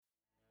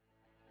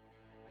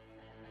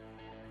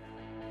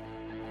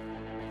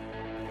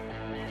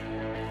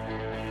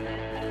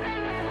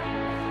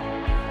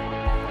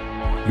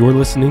You're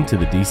listening to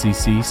the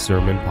DCC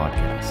Sermon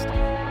Podcast.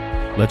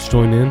 Let's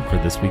join in for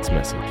this week's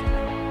message.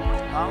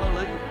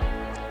 Hallelujah.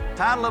 The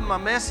title of my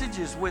message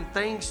is When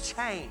Things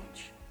Change.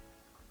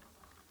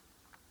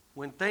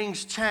 When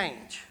Things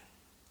Change.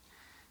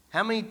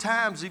 How many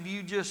times have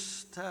you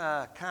just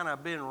kind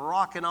of been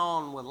rocking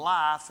on with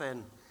life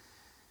and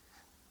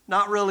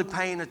not really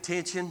paying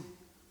attention?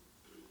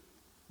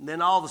 And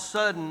then all of a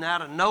sudden,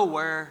 out of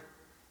nowhere,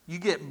 you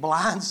get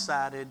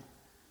blindsided,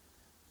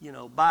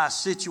 by a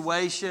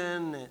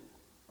situation that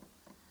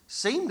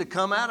seemed to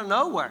come out of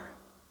nowhere.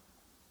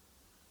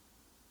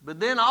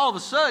 But then all of a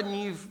sudden,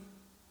 you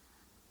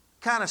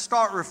kind of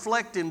start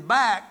reflecting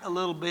back a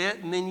little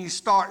bit, and then you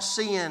start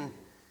seeing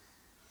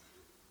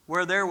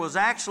where there was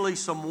actually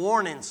some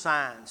warning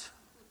signs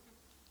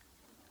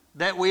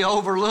that we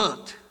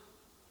overlooked.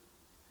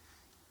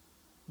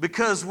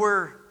 Because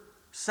we're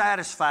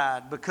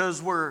satisfied,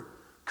 because we're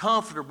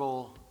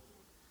comfortable,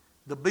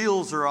 the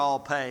bills are all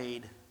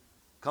paid.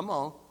 Come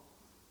on.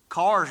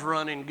 Car's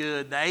running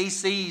good. The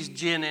AC's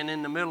ginning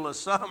in the middle of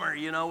summer.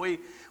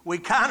 We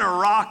kind of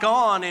rock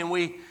on and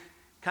we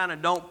kind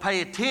of don't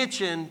pay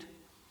attention.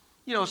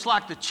 It's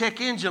like the check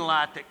engine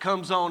light that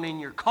comes on in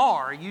your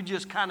car. You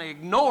just kind of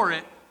ignore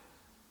it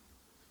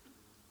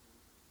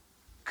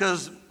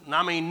because,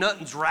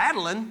 nothing's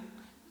rattling.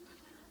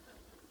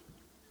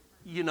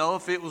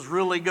 If it was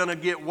really going to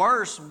get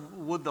worse,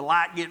 would the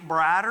light get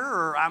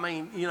brighter?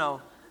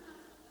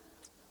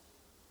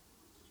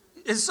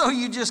 And so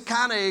you just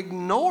kind of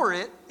ignore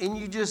it and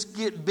you just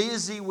get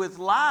busy with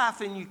life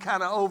and you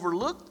kind of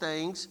overlook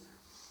things.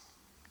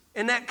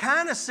 And that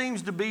kind of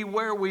seems to be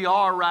where we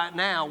are right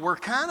now. We're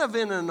kind of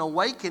in an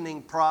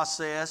awakening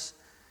process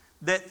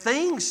that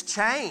things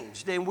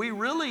changed and we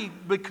really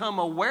become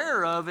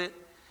aware of it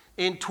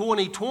in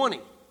 2020.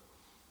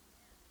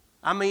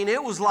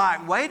 It was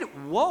like, wait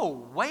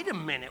a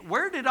minute,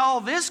 where did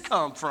all this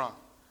come from?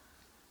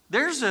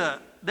 There's an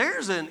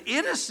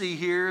idiocy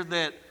here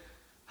that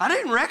I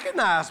didn't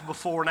recognize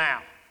before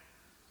now.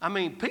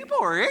 People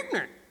are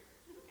ignorant.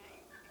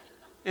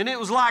 And it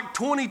was like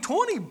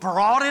 2020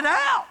 brought it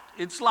out.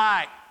 It's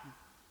like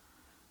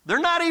they're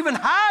not even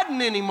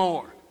hiding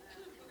anymore.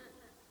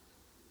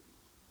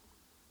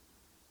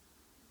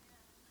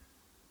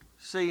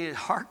 See,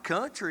 our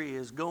country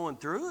is going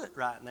through it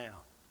right now,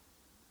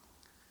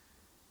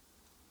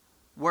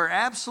 where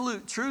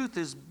absolute truth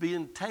is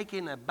being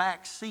taken a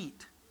back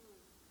seat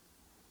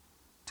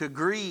to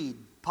greed,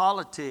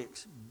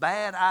 politics,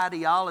 bad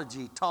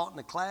ideology taught in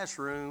the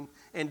classroom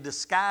and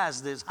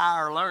disguised as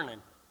higher learning.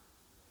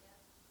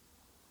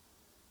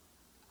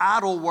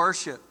 Idol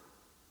worship.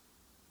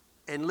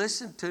 And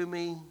listen to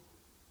me,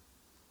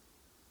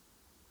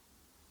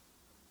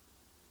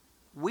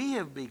 we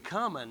have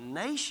become a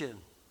nation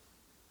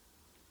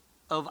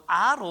of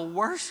idol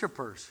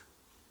worshipers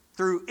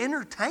through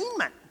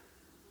entertainment.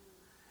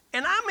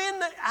 And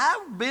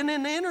I've been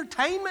in the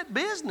entertainment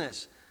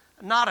business.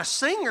 Not a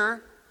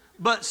singer,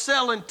 but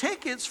selling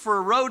tickets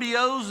for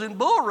rodeos and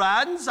bull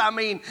ridings.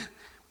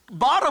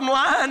 Bottom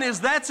line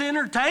is that's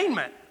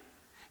entertainment.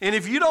 And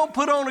if you don't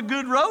put on a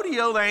good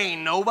rodeo, there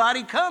ain't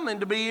nobody coming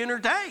to be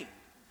entertained.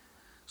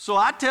 So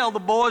I tell the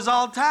boys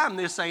all the time,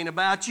 this ain't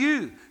about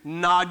you.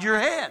 Nod your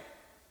head.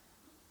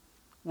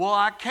 Well,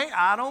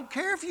 I don't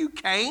care if you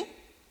can't.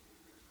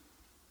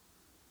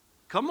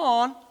 Come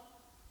on.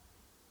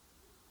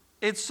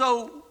 And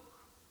so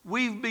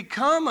we've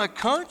become a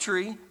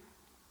country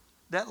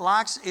that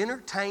likes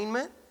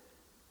entertainment,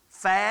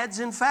 fads,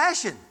 and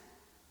fashion.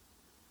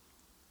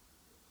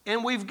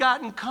 And we've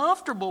gotten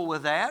comfortable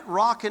with that,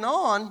 rocking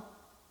on,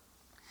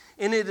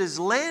 and it has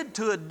led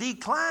to a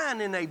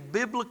decline in a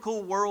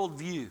biblical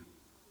worldview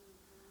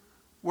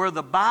where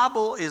the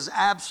Bible is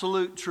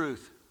absolute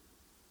truth.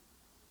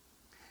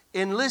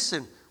 And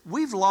listen,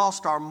 we've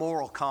lost our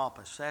moral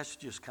compass. That's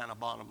just kind of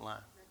bottom line.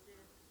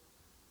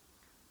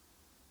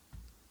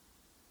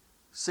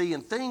 See,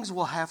 and things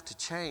will have to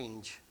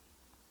change,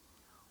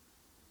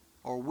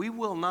 or we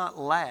will not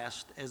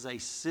last as a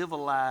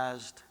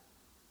civilized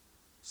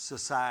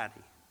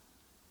society.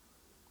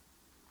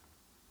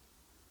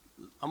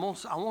 I want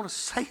to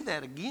say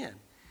that again.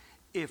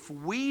 If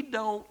we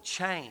don't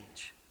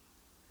change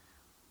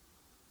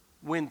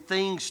when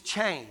things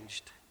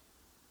changed,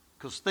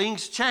 because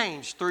things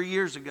changed 3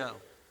 years ago,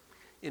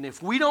 and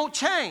if we don't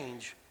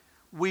change,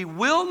 we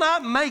will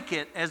not make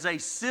it as a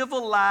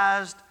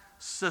civilized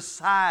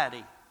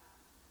society.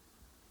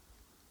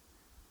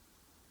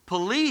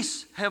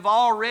 Police have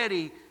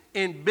already,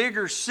 in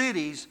bigger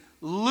cities,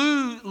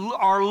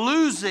 are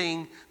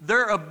losing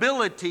their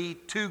ability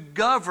to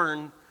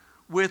govern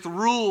with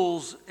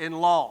rules and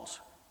laws.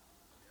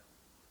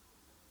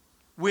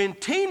 When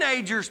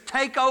teenagers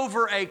take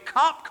over a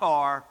cop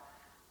car,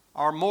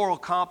 our moral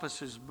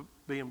compass is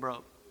being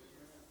broke.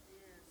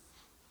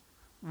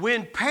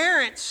 When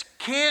parents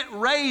can't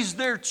raise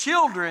their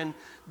children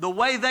the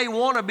way they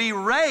want to be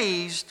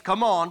raised,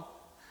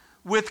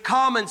 with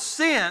common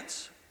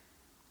sense,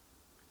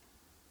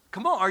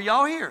 are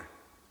y'all here?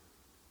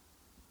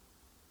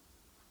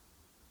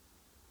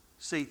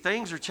 See,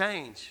 things are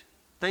changed.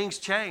 Things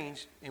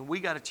change, and we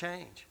got to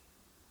change.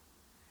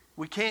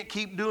 We can't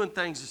keep doing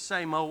things the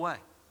same old way.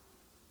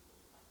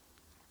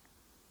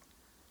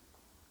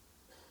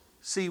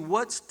 See,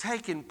 what's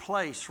taking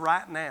place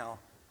right now,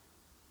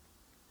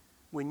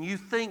 when you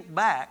think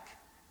back,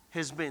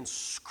 has been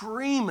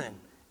screaming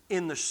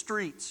in the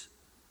streets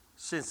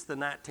since the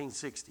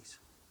 1960s.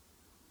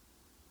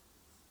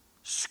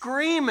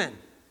 Screaming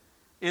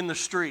in the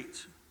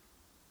streets.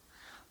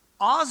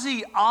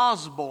 Ozzy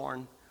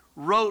Osbourne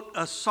wrote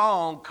a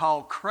song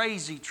called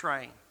Crazy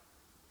Train.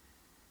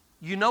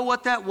 You know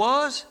what that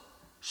was?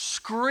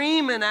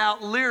 Screaming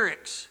out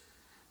lyrics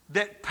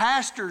that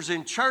pastors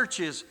and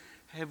churches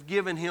have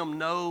given him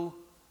no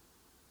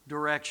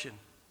direction.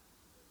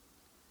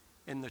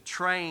 And the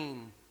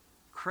train,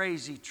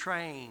 crazy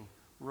train,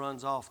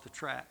 runs off the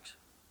tracks.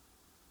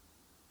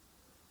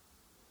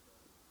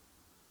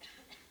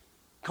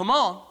 Come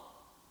on.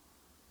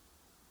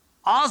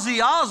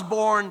 Ozzy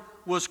Osbourne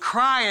was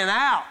crying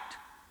out.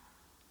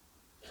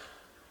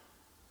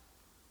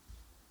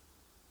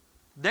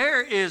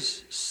 There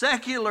is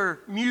secular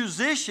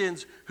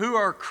musicians who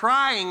are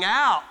crying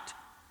out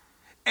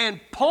and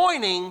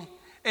pointing,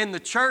 and the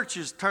church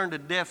has turned a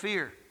deaf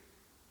ear.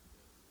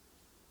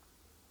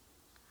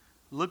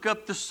 Look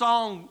up the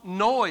song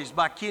Noise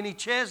by Kenny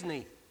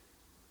Chesney.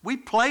 We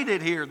played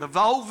it here, the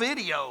whole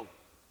video.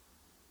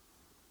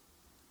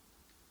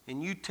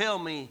 And you tell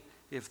me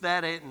if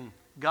that isn't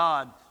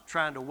God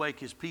trying to wake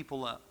his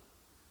people up.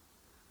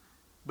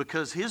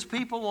 Because his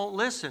people won't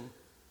listen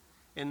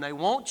and they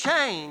won't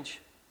change,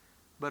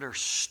 but are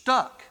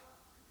stuck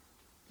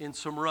in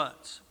some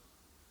ruts.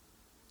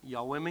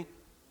 Y'all with me?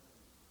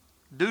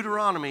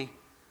 Deuteronomy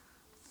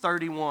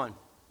 31.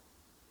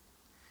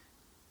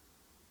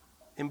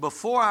 And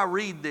before I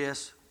read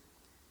this,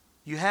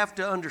 you have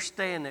to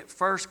understand that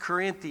 1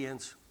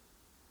 Corinthians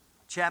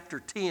chapter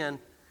 10,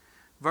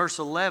 verse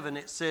 11,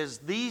 it says,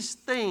 these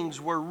things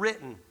were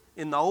written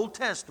in the Old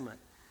Testament.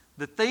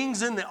 The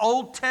things in the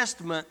Old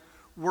Testament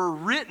were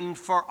written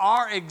for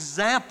our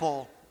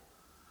example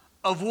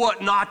of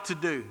what not to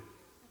do.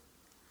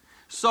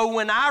 So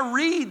when I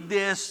read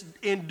this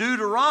in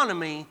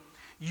Deuteronomy,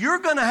 you're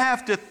going to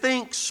have to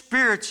think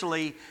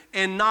spiritually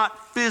and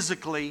not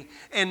physically,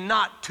 and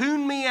not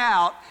tune me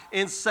out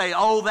and say,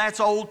 oh, that's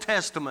Old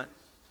Testament.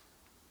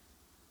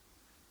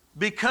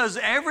 Because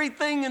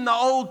everything in the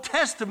Old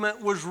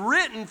Testament was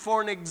written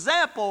for an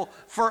example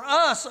for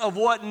us of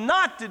what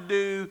not to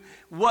do,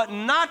 what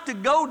not to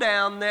go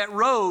down that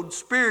road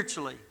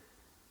spiritually.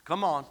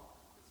 Come on. That's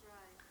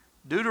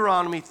right.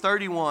 Deuteronomy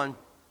 31,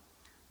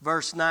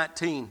 verse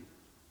 19.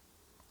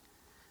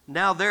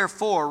 Now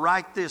therefore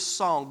write this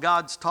song,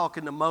 God's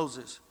talking to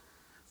Moses,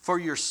 for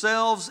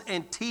yourselves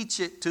and teach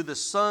it to the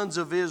sons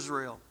of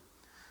Israel.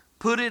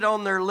 Put it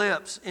on their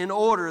lips in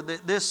order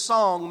that this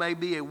song may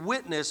be a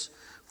witness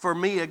for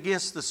me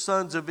against the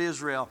sons of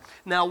Israel.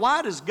 Now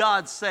why does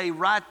God say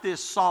write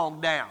this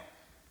song down?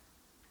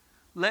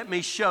 Let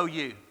me show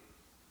you.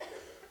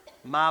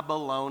 My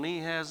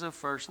baloney has a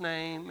first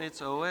name,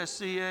 it's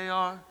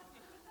O-S-C-A-R.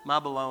 My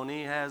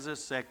baloney has a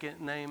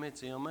second name,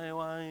 it's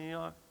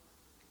M-A-Y-E-R.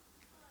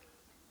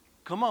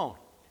 Come on.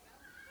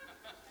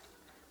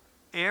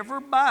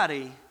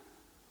 Everybody,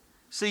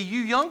 see, you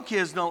young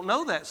kids don't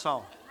know that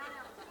song.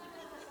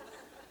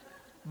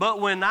 But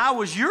when I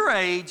was your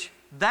age,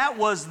 that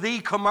was the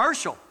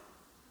commercial.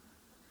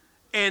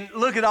 And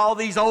look at all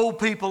these old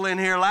people in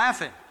here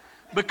laughing.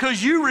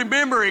 Because you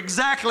remember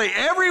exactly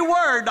every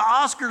word to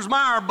Oscar's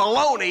Meyer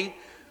baloney,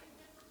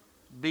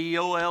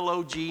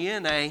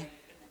 B-O-L-O-G-N-A.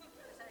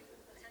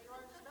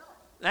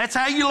 That's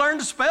how you learn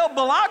to spell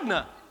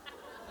Bologna.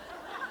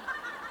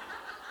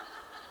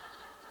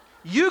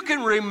 You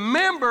can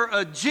remember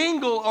a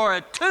jingle or a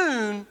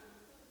tune,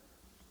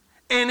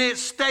 and it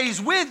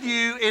stays with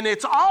you, and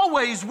it's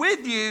always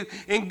with you.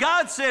 And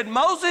God said,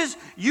 Moses,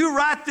 you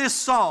write this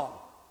song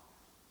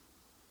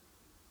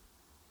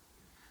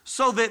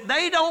so that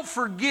they don't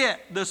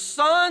forget, the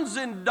sons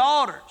and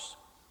daughters.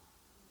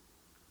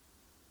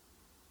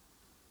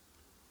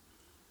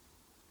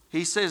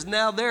 He says,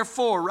 now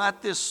therefore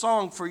write this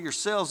song for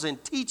yourselves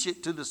and teach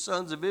it to the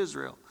sons of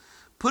Israel.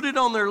 Put it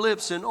on their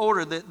lips in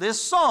order that this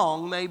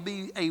song may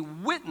be a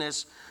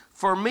witness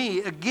for me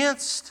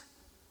against,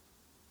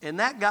 and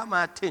that got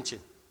my attention,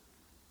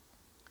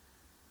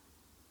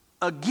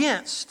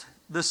 against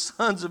the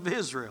sons of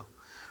Israel.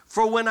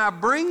 For when I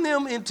bring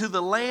them into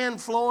the land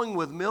flowing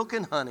with milk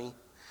and honey,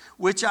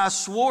 which I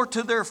swore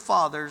to their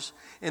fathers,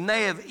 and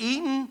they have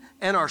eaten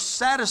and are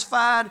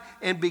satisfied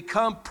and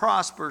become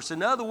prosperous.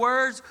 In other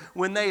words,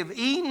 when they have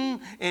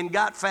eaten and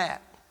got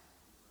fat.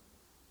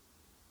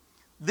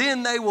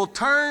 Then they will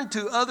turn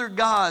to other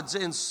gods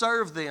and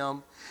serve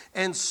them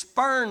and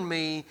spurn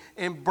me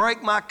and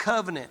break my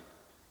covenant.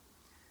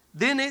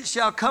 Then it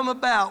shall come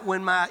about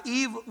when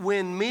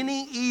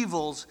many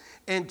evils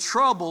and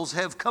troubles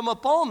have come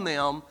upon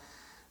them,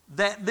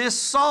 that this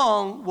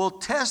song will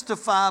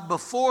testify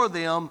before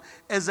them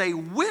as a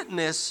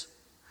witness,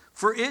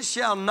 for it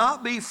shall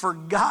not be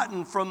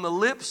forgotten from the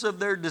lips of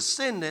their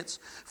descendants,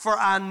 for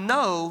I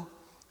know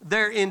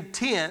their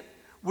intent,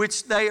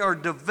 which they are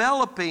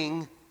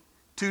developing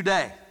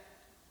today.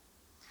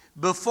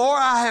 Before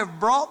I have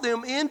brought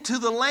them into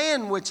the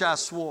land which I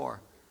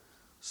swore.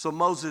 So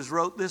Moses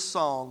wrote this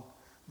song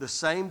the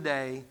same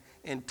day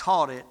and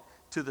taught it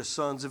to the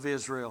sons of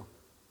Israel.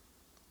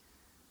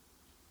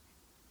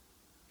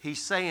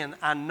 He's saying,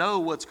 I know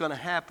what's going to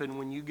happen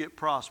when you get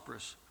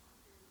prosperous,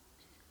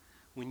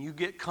 when you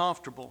get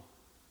comfortable,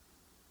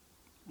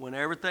 when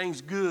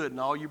everything's good and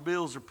all your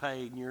bills are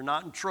paid and you're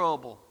not in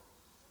trouble.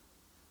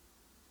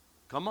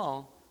 Come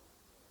on.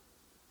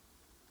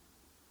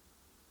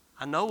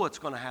 I know what's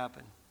going to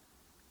happen.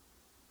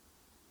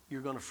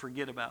 You're going to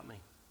forget about me.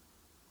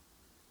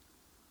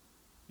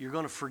 You're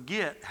going to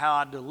forget how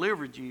I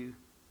delivered you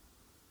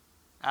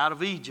out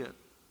of Egypt,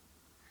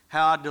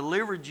 how I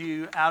delivered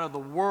you out of the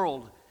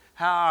world,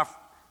 how I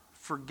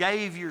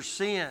forgave your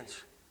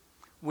sins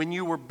when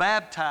you were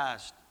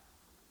baptized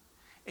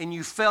and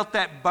you felt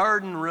that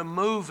burden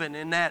removing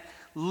and that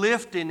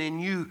lifting,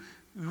 and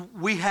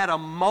we had a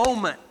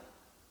moment.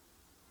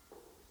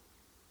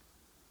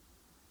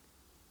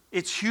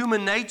 It's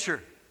human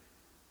nature.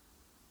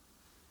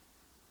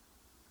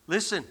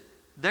 Listen,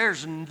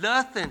 there's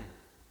nothing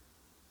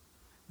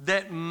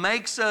that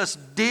makes us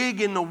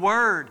dig in the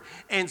Word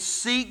and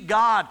seek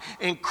God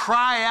and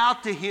cry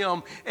out to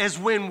Him as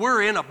when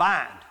we're in a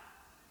bind.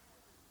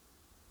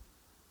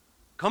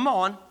 Come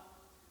on.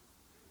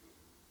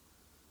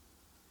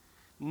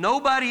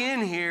 Nobody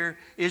in here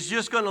is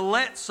just going to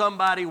let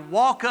somebody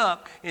walk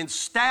up and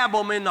stab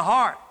them in the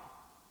heart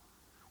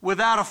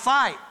without a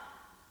fight.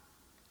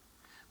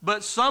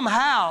 But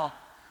somehow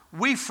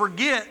we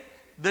forget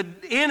the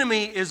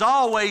enemy is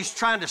always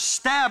trying to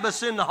stab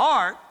us in the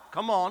heart.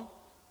 Come on.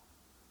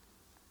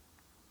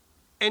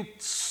 And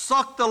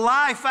suck the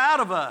life out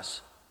of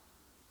us.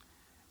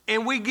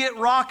 And we get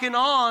rocking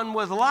on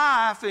with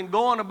life and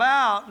going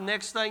about.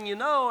 Next thing you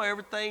know,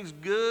 everything's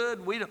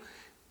good.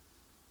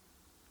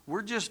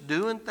 We're just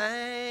doing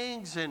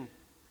things and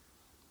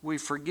we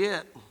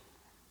forget.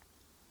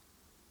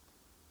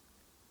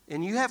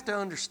 And you have to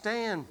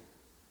understand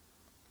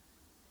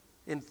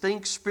and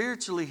think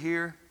spiritually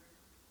here.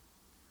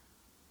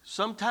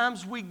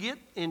 Sometimes we get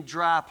in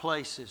dry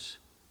places.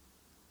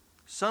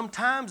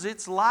 Sometimes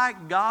it's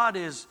like God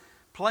is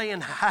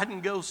playing hide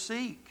and go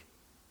seek.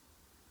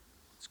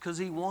 It's because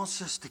He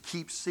wants us to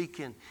keep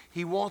seeking.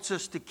 He wants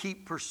us to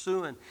keep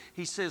pursuing.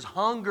 He says,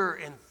 hunger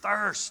and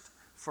thirst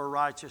for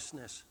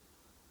righteousness.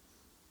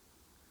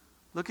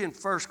 Look in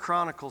 1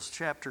 Chronicles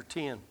chapter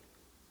 10.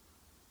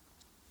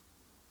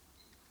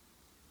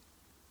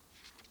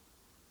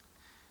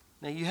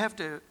 Now you have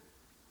to,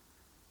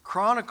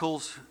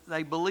 Chronicles,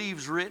 they believe,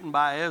 is written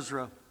by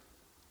Ezra.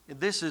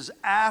 This is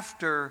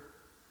after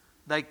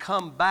they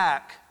come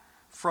back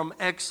from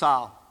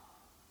exile,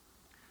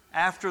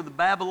 after the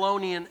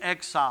Babylonian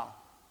exile.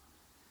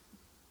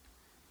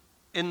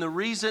 And the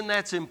reason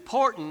that's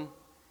important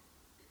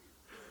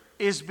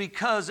is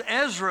because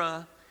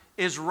Ezra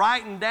is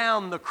writing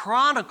down the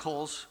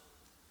Chronicles.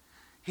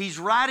 He's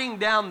writing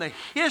down the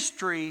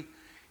history.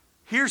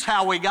 Here's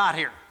how we got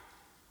here.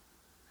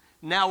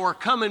 Now we're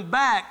coming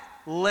back.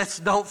 Let's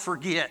don't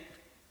forget.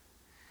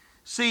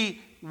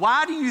 See,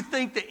 why do you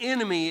think the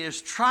enemy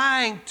is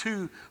trying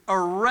to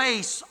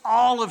erase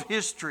all of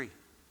history?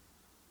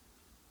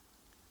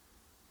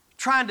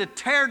 Trying to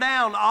tear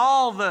down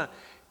all the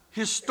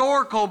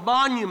historical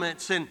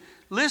monuments. And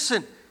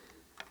listen,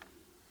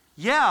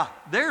 yeah,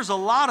 there's a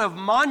lot of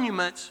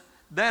monuments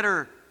that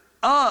are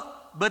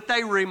up, but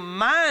they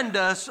remind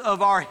us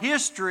of our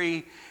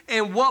history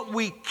and what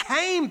we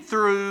came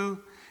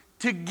through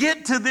to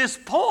get to this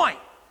point.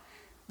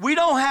 We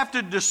don't have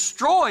to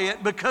destroy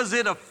it because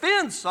it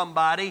offends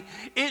somebody.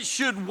 It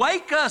should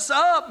wake us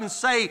up and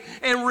say,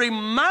 and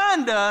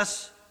remind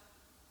us,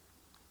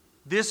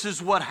 this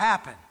is what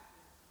happened.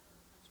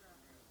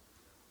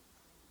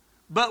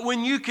 But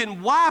when you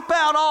can wipe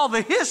out all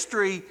the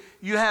history,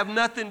 you have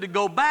nothing to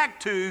go back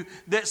to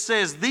that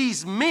says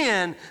these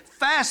men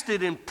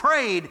fasted and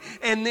prayed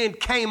and then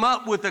came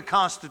up with a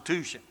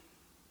constitution.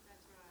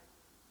 That's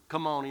right.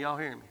 Come on, y'all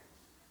hear me?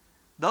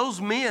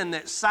 Those men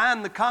that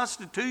signed the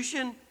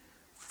Constitution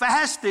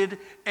fasted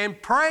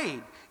and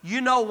prayed. You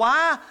know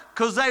why?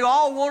 Because they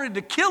all wanted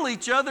to kill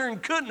each other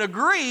and couldn't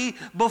agree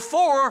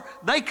before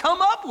they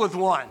come up with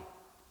one.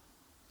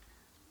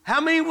 How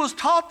many was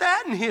taught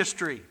that in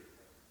history?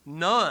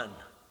 None.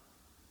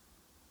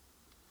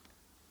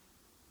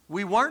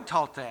 We weren't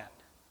taught that.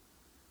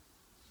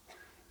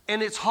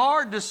 And it's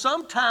hard to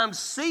sometimes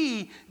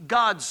see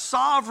God's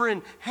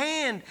sovereign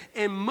hand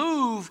and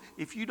move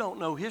if you don't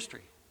know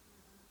history.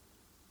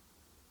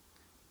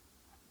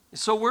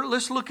 So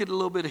let's look at a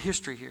little bit of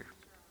history here.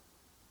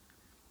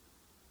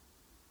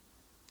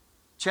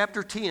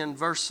 Chapter 10,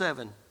 verse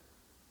 7.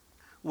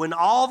 When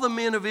all the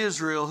men of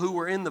Israel who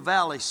were in the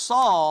valley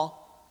saw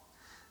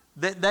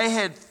that they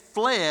had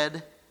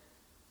fled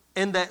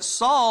and that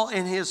Saul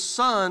and his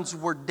sons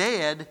were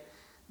dead,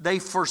 they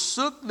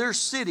forsook their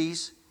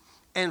cities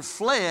and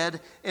fled,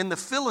 and the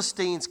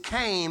Philistines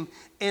came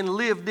and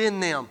lived in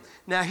them.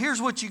 Now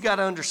here's what you got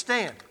to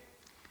understand.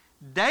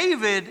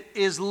 David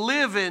is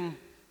living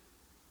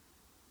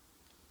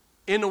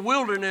in the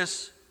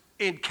wilderness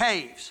in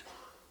caves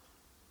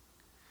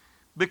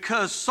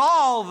because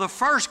Saul, the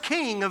first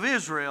king of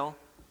Israel,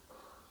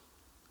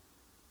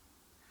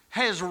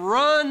 has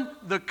run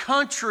the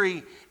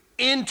country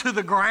into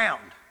the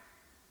ground.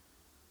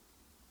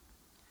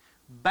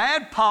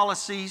 Bad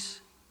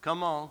policies,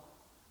 come on,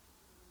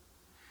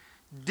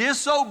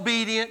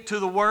 disobedient to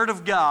the Word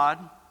of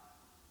God,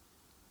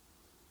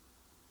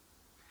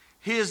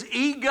 his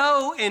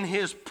ego and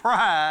his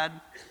pride,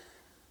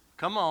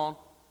 come on,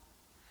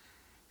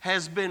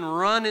 has been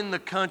running the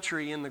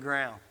country in the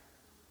ground.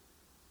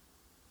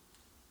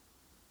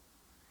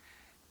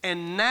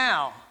 And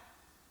now,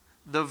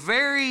 the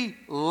very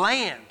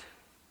land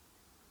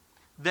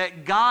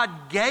that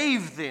God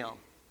gave them,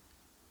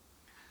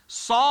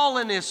 Saul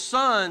and his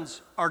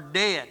sons are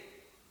dead.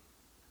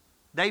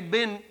 They've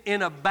been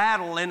in a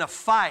battle, in a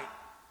fight,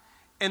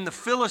 and the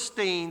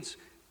Philistines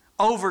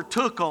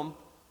overtook them,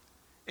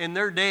 and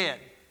they're dead.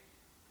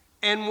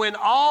 And when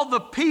all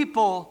the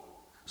people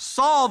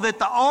saw that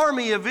the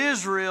army of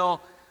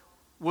Israel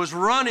was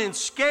running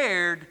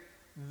scared,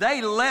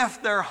 they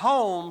left their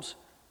homes,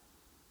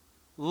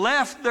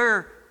 left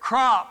their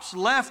crops,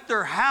 left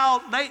their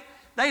house.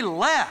 They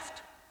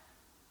left.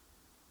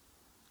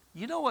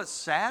 You know what's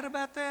sad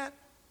about that?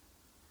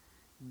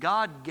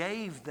 God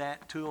gave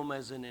that to them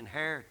as an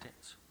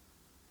inheritance.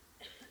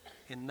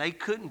 And they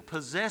couldn't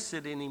possess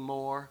it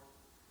anymore.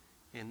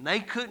 And they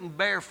couldn't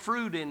bear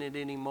fruit in it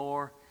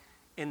anymore.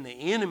 And the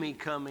enemy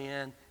come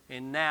in,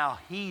 and now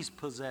he's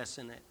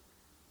possessing it.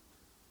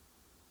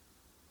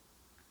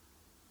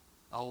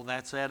 Oh,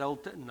 that's that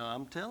old thing. No,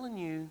 I'm telling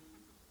you.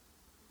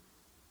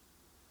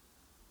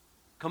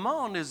 Come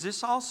on, does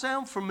this all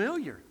sound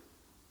familiar?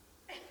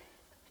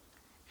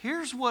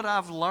 Here's what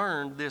I've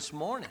learned this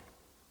morning.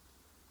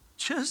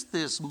 Just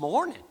this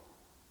morning.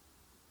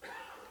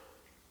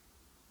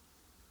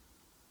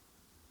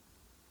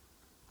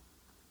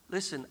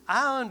 Listen,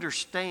 I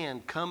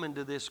understand coming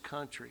to this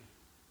country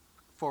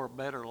for a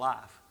better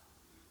life.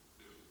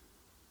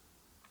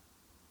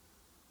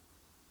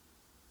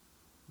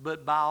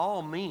 But by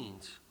all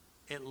means,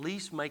 at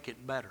least make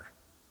it better.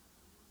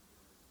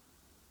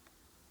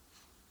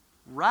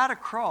 Right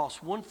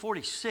across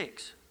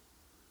 146,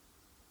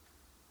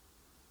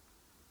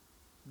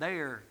 they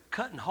are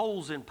cutting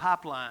holes in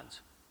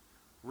pipelines,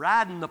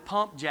 riding the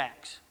pump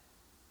jacks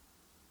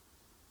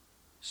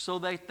so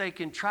that they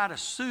can try to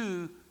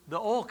sue the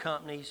oil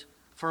companies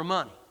for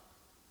money.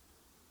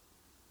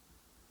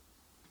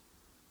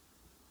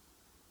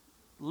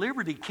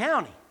 Liberty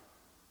County.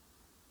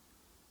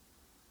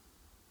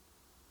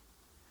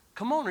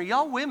 Come on, are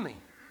y'all with me?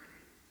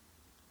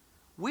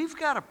 We've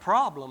got a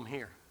problem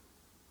here.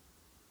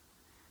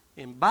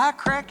 And by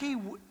cracky,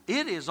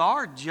 it is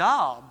our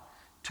job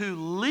to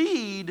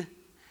lead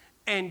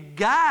and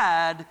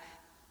guide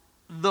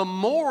the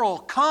moral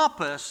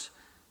compass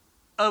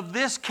of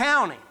this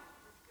county.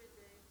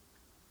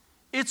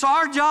 It's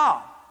our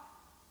job.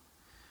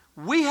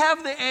 We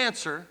have the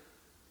answer.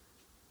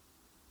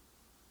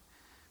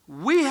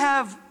 We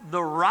have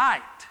the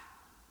right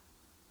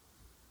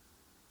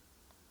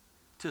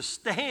to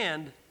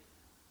stand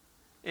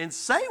and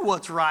say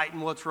what's right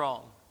and what's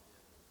wrong.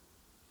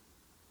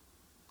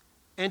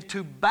 And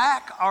to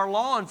back our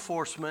law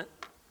enforcement,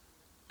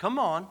 come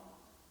on,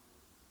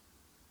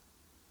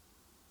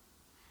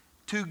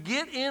 to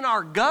get in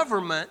our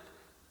government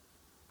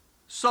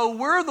so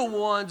we're the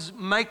ones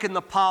making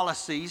the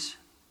policies.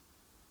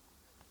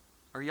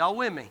 Are y'all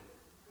with me? Yes.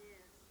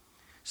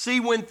 See,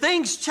 when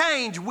things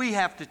change, we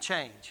have to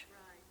change.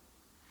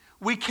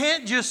 Right. We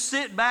can't just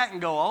sit back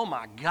and go, oh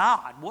my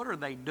God, what are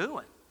they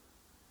doing?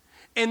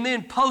 And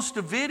then post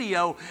a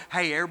video,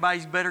 hey,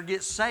 everybody's better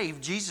get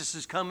saved. Jesus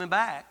is coming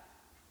back.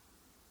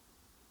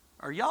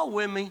 Are y'all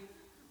with me?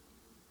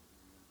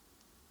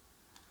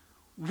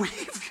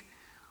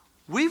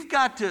 We've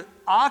got to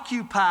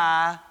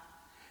occupy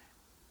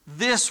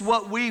this,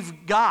 what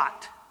we've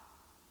got.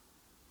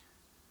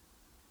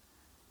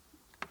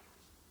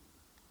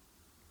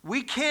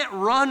 We can't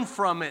run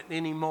from it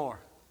anymore.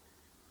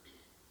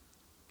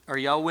 Are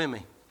y'all with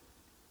me?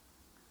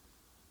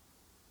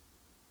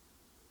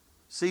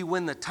 See,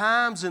 when the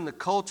times and the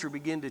culture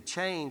begin to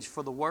change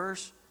for the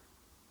worse,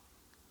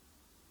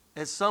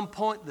 at some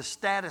point the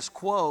status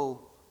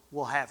quo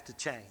will have to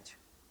change.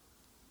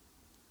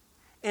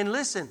 And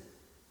listen,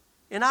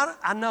 and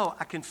I know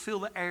I can feel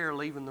the air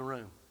leaving the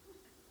room.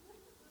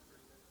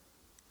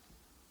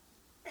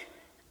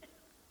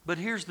 But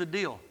here's the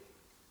deal.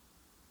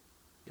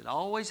 It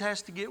always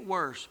has to get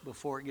worse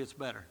before it gets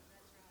better.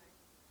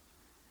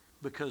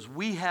 Because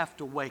we have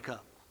to wake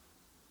up.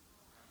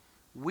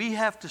 We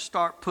have to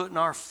start putting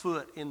our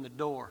foot in the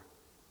door.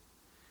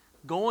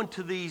 Going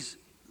to these,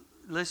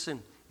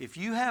 listen, if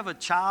you have a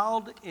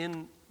child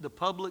in the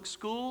public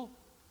school,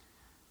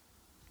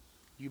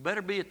 you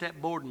better be at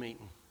that board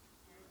meeting.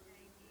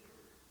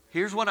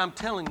 Here's what I'm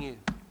telling you.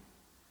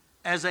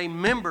 as a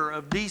member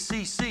of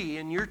DCC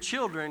and your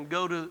children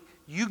go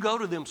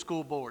to them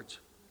school boards.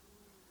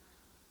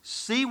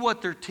 See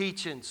what they're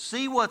teaching.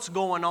 See what's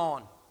going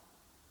on.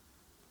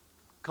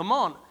 Come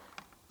on.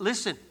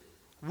 Listen,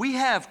 we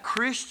have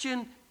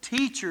Christian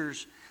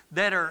teachers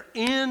that are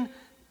in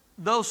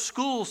those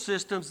school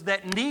systems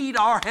that need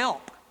our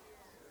help.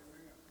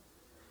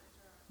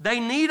 They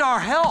need our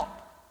help.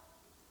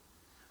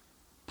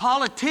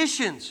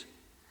 Politicians,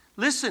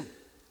 listen,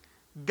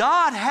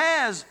 God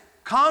has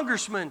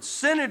congressmen,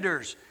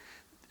 senators,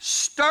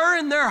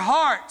 stirring their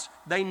hearts.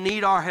 They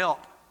need our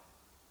help.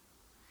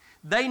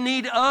 They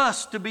need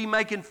us to be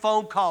making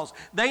phone calls.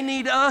 They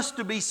need us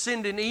to be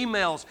sending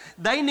emails.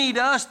 They need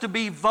us to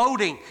be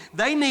voting.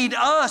 They need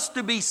us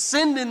to be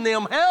sending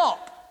them help.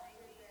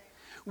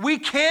 We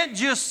can't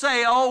just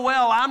say, oh,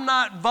 well, I'm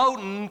not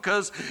voting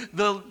because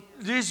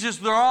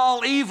they're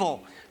all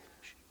evil.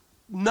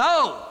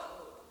 No.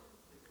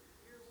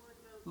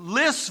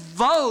 Let's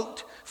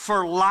vote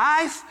for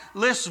life.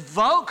 Let's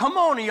vote. Come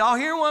on, are y'all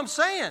hearing what I'm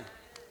saying?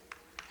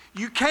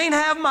 You can't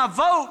have my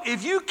vote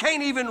if you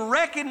can't even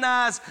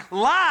recognize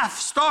life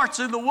starts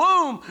in the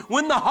womb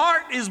when the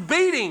heart is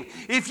beating.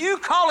 If you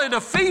call it a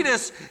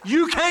fetus,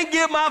 you can't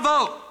get my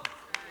vote.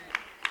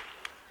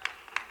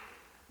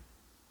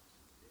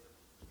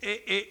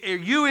 Are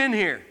you in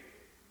here?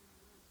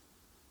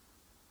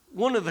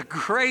 One of the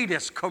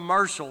greatest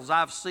commercials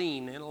I've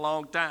seen in a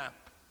long time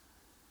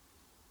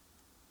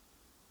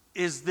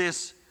is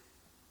this,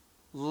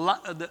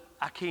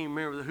 I can't even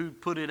remember who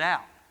put it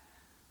out,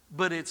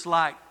 but it's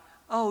like,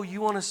 oh, you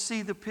want to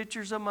see the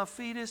pictures of my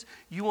fetus?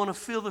 You want to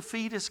feel the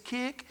fetus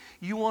kick?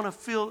 You want to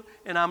feel,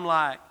 and I'm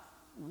like,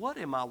 what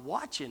am I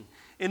watching?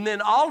 And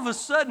then all of a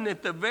sudden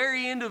at the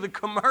very end of the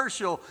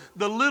commercial,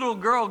 the little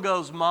girl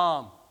goes,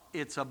 Mom,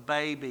 it's a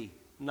baby,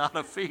 not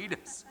a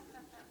fetus.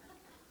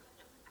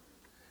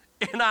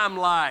 And I'm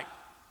like,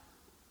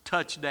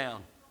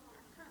 touchdown.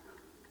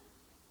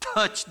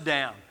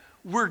 Touchdown.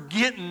 We're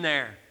getting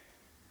there.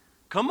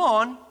 Come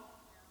on.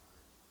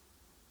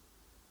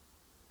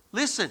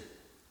 Listen,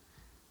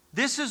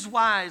 this is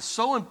why it's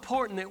so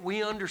important that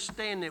we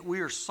understand that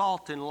we are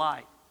salt and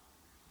light.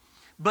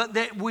 But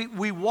that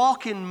we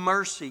walk in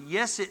mercy.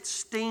 Yes, it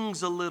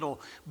stings a little,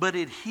 but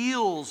it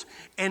heals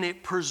and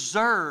it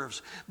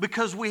preserves.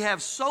 Because we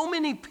have so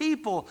many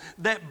people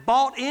that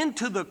bought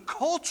into the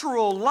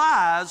cultural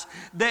lies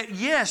that,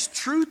 yes,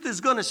 truth is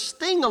going to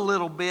sting a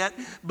little bit,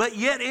 but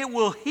yet it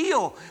will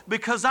heal.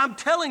 Because I'm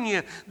telling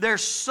you,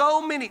 there's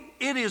so many.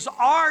 It is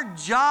our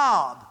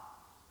job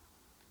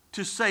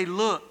to say,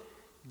 look,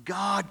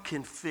 God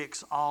can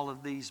fix all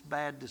of these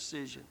bad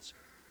decisions.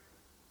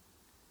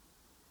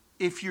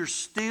 If you're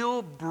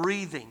still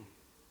breathing,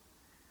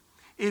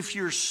 if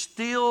you're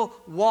still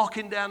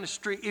walking down the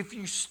street, if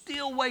you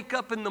still wake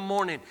up in the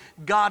morning,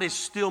 God is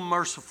still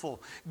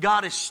merciful.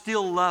 God is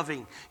still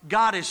loving.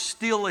 God is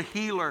still a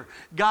healer.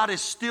 God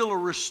is still a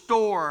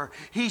restorer.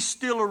 He's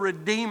still a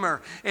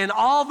redeemer. And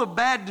all the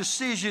bad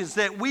decisions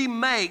that we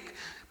make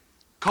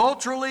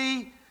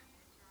culturally,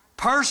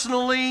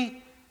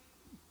 personally,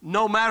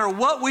 no matter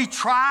what we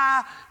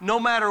try, no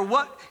matter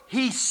what,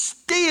 He's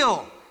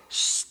still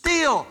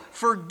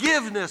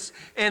forgiveness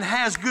and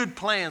has good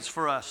plans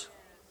for us.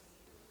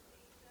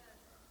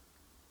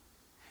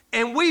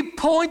 And we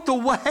point the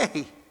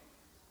way.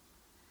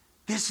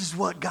 This is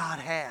what God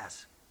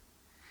has.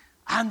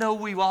 I know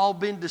we've all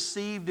been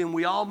deceived and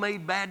we all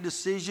made bad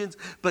decisions,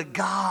 but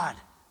God,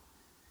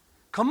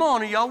 come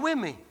on, are y'all with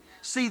me?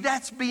 See,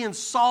 that's being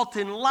salt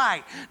and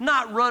light,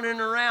 not running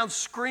around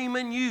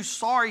screaming, you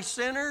sorry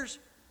sinners.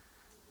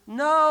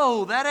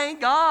 No, that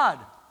ain't God.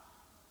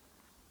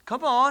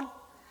 Come on.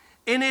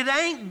 And it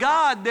ain't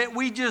God that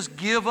we just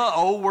give up,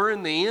 oh, we're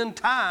in the end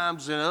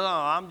times, and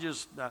I'm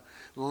just,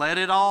 let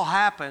it all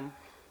happen.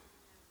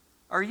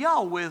 Are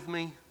y'all with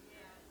me?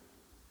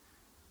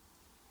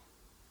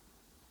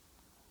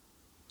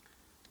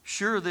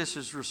 Sure, this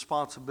is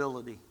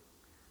responsibility,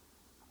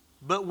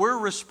 but we're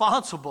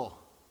responsible.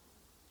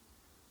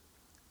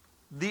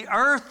 The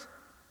earth,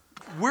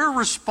 we're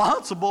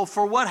responsible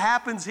for what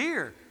happens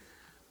here.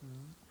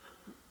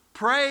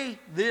 Pray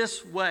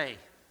this way.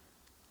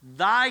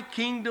 Thy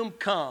kingdom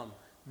come,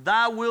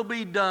 thy will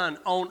be done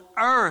on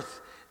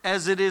earth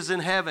as it is in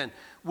heaven.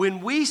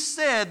 When we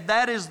said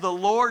that is the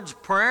Lord's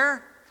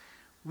Prayer,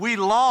 we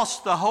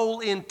lost the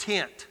whole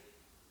intent.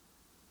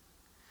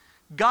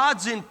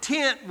 God's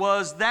intent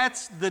was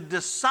that's the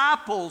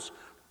disciples'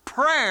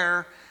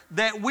 prayer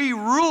that we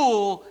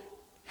rule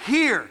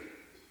here.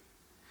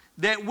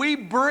 That we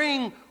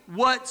bring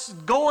what's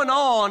going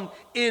on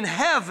in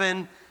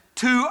heaven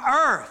to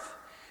earth.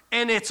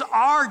 And it's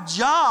our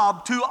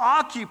job to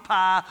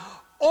occupy,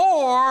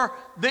 or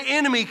the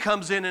enemy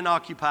comes in and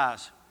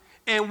occupies.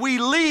 And we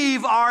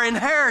leave our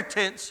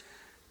inheritance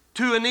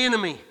to an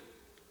enemy.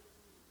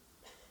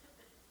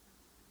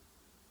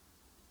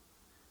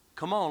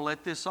 Come on,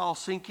 let this all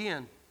sink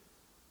in.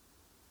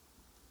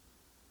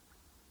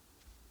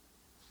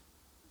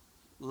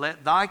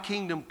 Let thy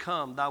kingdom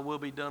come, thy will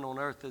be done on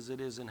earth as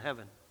it is in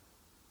heaven.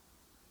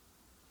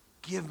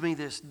 Give me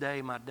this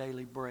day my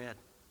daily bread.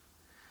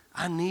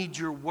 I need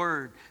your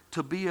word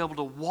to be able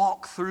to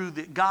walk through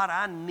that. God,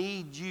 I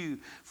need you.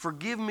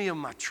 Forgive me of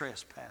my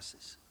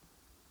trespasses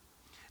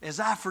as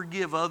I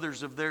forgive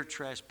others of their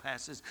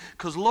trespasses.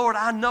 Because, Lord,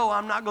 I know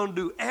I'm not going to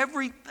do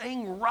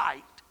everything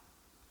right.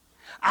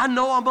 I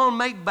know I'm going to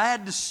make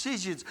bad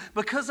decisions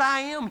because I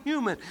am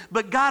human.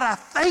 But, God, I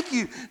thank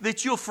you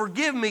that you'll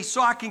forgive me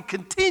so I can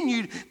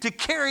continue to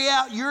carry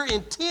out your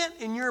intent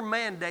and your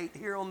mandate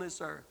here on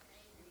this earth.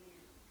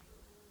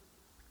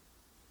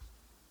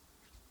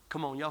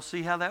 Come on, y'all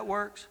see how that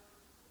works?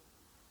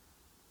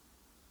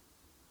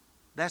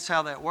 That's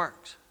how that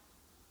works.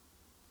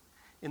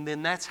 And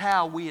then that's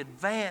how we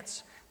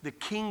advance the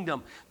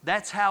kingdom.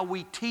 That's how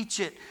we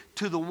teach it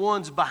to the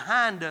ones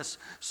behind us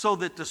so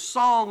that the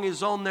song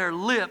is on their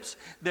lips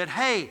that,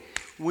 hey,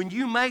 when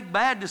you make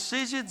bad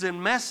decisions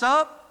and mess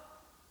up,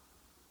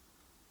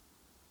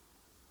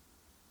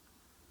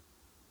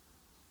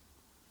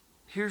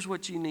 here's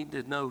what you need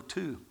to know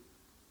too.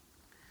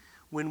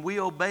 When we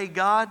obey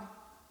God,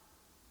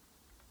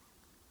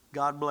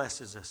 God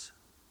blesses us.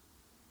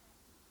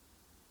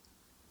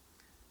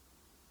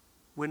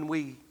 When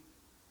we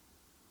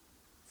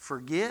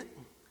forget,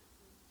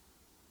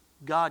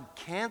 God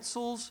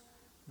cancels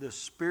the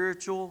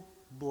spiritual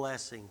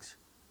blessings.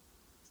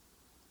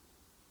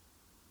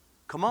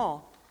 Come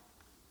on.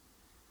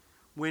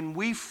 When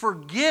we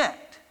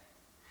forget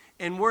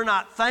and we're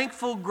not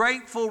thankful,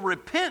 grateful,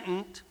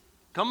 repentant,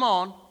 come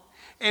on,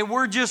 and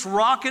we're just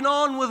rocking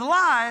on with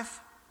life,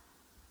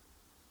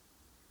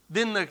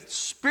 then the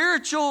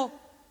spiritual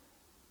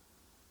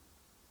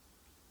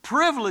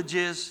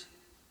privileges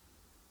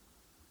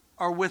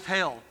are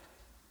withheld.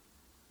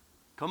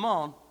 Come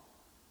on.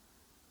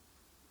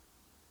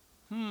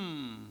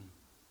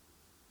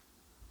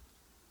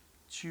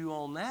 Chew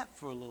on that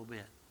for a little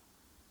bit.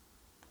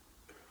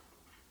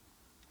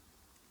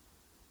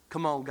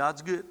 Come on,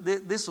 God's good.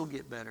 This will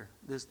get better.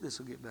 This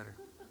will get better.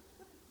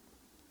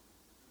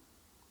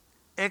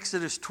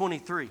 Exodus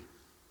 23.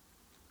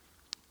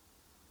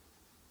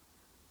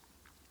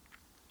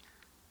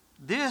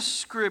 This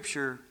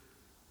scripture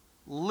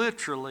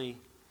literally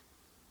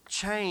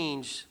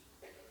changed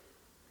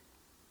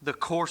the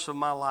course of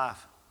my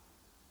life.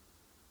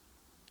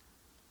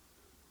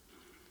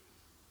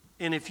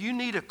 And if you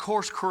need a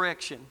course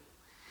correction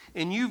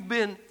and you've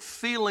been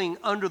feeling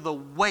under the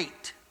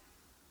weight,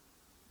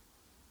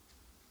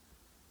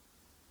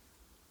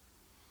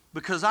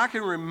 because I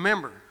can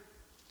remember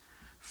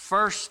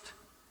first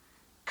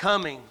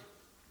coming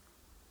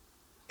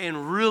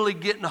and really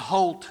getting a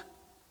hold.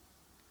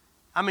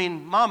 I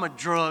mean, Mama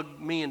drugged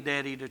me and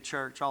Daddy to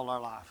church all our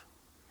life.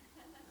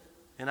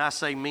 And I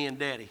say me and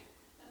Daddy.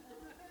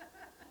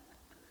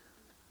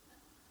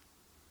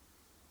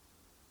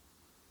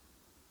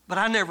 But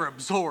I never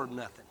absorbed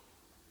nothing.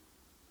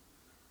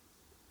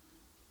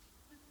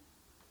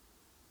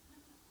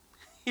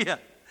 Yeah,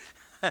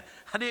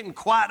 I didn't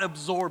quite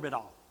absorb it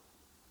all.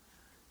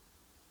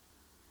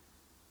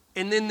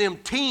 And then them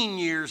teen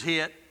years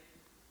hit,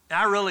 and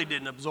I really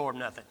didn't absorb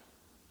nothing.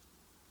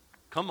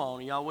 Come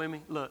on, y'all with me?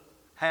 Look,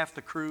 half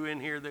the crew in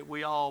here that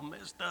we all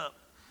messed up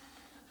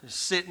is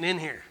sitting in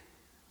here.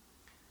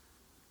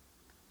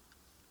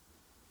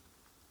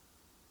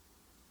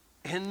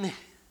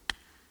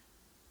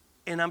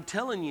 And I'm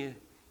telling you,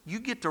 you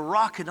get to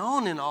rock it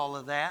on in all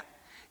of that,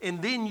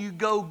 and then you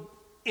go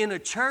in a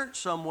church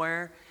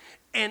somewhere,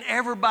 and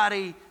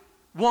everybody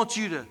wants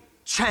you to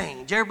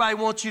change. Everybody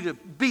wants you to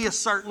be a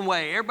certain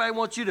way. Everybody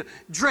wants you to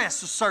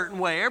dress a certain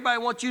way.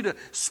 Everybody wants you to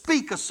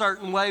speak a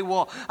certain way.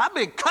 Well, I've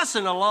been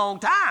cussing a long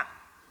time.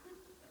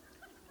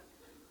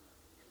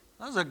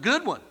 That was a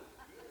good one.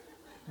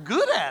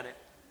 Good at it.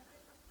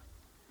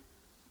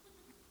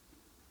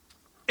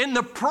 And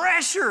the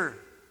pressure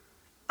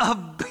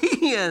of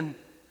being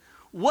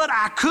what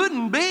I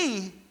couldn't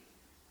be,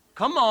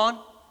 come on,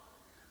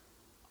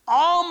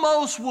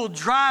 almost will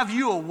drive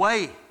you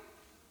away.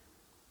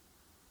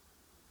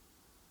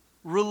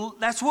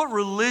 That's what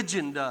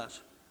religion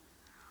does.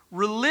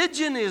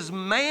 Religion is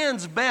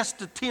man's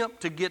best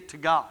attempt to get to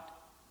God.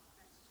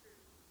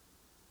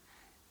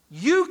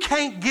 You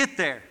can't get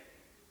there.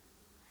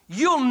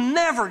 You'll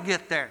never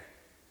get there.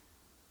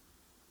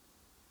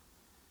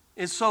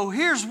 And so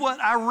here's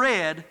what I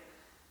read,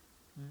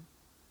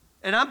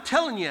 and I'm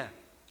telling you,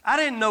 I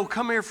didn't know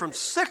come here from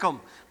Sikkim,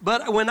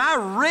 but when I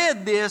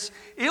read this,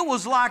 it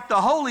was like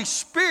the Holy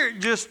Spirit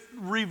just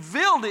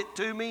revealed it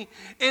to me,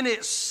 and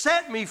it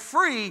set me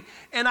free,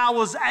 and I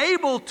was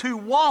able to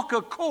walk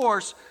a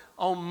course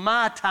on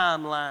my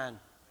timeline.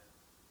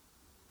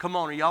 Come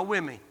on, are y'all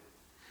with me?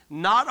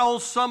 Not on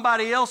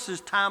somebody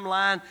else's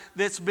timeline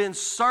that's been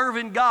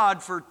serving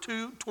God for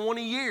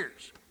 20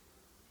 years.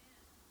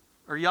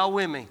 Are y'all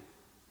with me?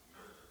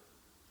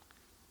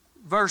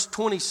 Verse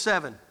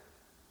 27.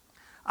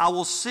 I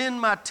will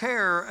send my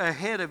terror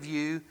ahead of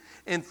you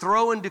and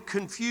throw into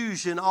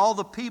confusion all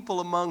the people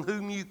among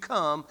whom you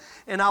come,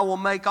 and I will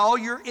make all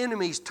your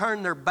enemies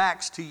turn their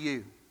backs to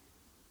you.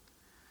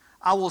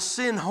 I will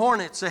send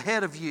hornets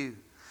ahead of you.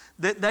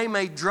 that they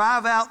may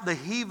drive out the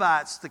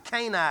Hivites, the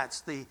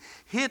Canaanites, the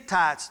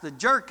Hittites, the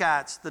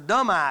Jerkites, the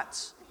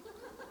Dumites.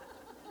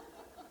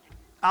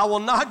 I will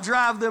not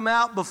drive them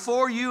out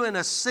before you in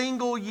a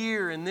single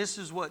year. And this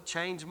is what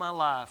changed my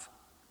life.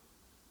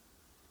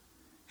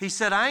 He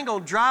said, I ain't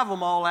going to drive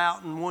them all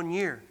out in 1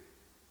 year.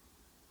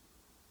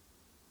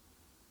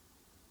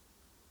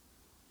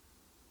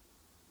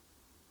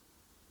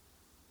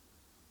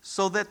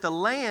 So that the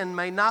land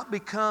may not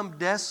become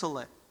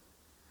desolate,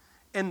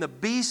 and the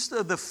beasts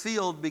of the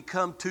field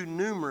become too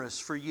numerous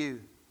for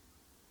you.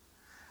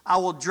 I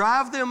will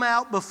drive them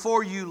out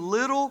before you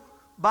little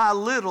by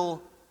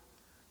little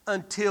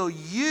until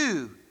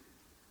you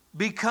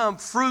become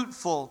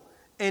fruitful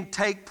and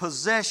take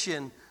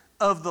possession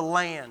of the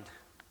land.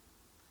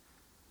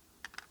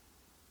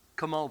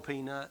 Come on,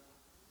 Peanut.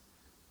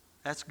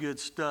 That's good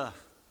stuff.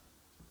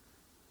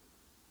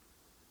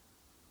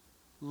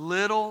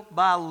 Little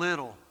by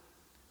little,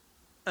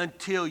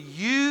 until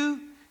you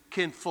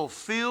can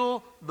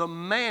fulfill the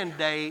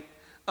mandate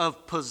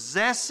of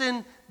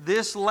possessing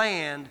this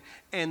land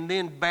and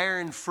then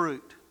bearing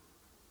fruit.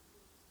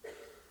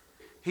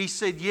 He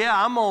said, yeah,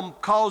 I'm going to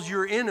cause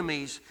your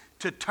enemies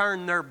to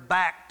turn their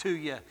back to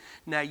you.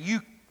 Now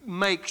you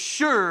make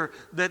sure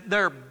that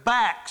their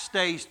back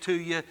stays to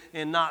you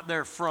and not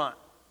their front.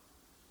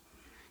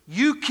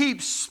 You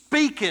keep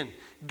speaking.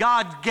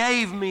 God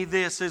gave me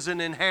this as an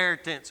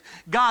inheritance.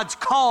 God's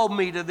called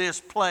me to this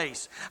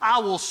place. I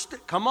will,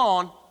 come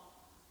on.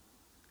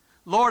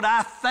 Lord,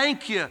 I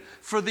thank you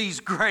for these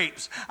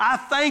grapes. I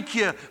thank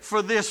you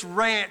for this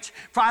ranch.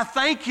 I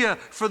thank you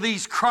for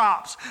these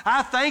crops.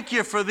 I thank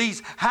you for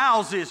these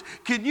houses.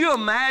 Can you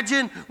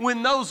imagine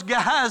when those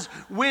guys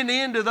went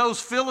into those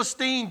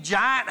Philistine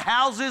giant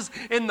houses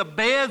and the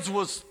beds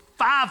was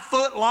 5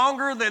 foot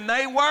longer than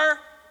they were?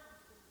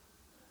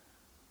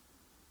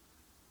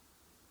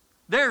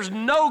 There's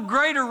no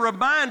greater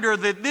reminder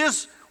that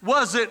this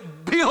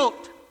wasn't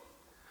built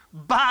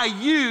by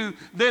you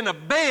than a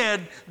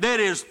bed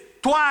that is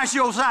twice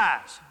your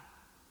size.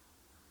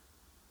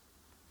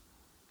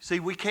 See,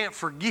 we can't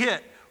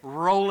forget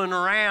rolling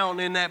around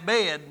in that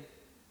bed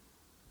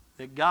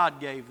that God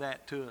gave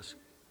that to us.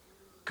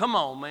 Come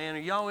on, man. Are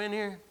y'all in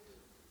here?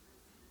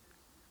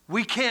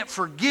 We can't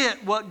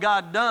forget what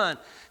God done,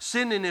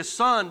 sending His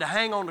Son to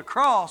hang on the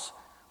cross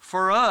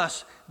for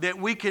us, that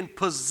we can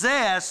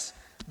possess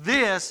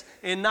this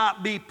and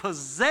not be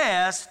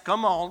possessed.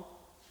 Come on.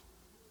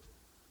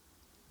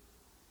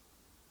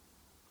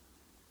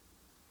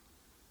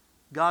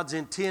 God's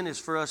intent is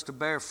for us to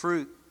bear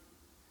fruit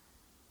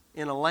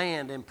in a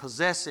land and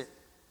possess it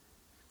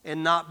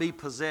and not be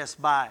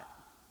possessed by it.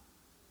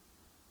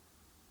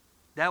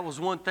 That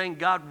was one thing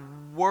God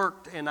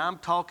worked, and I'm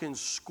talking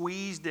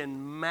squeezed and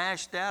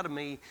mashed out of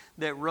me,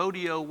 that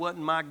rodeo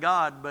wasn't my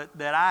God, but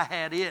that I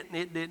had it and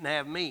it didn't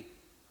have me.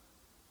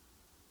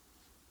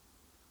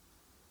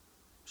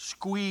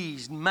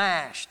 Squeezed,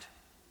 mashed.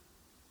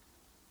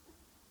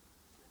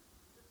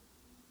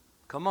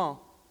 Come on.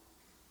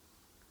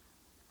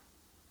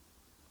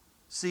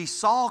 See,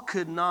 Saul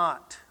could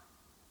not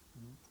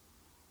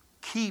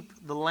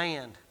keep the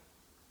land.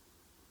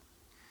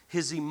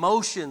 His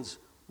emotions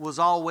was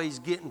always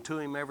getting to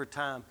him every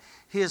time.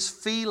 His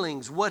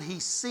feelings, what he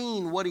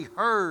seen, what he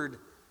heard,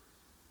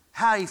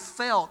 how he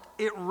felt,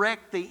 it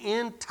wrecked the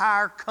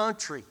entire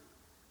country.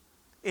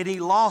 And he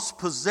lost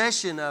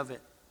possession of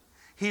it.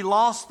 He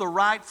lost the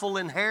rightful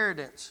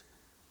inheritance.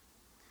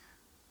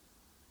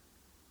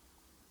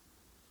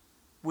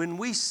 When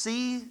we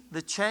see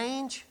the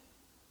change,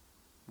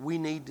 we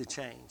need to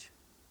change.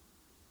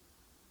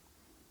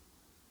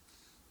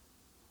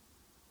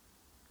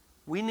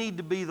 We need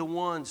to be the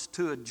ones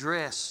to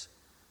address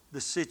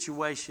the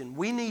situation.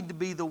 We need to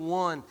be the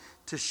one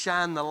to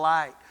shine the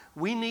light.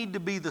 We need to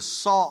be the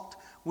salt.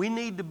 We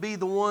need to be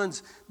the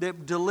ones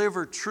that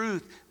deliver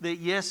truth, that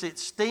yes, it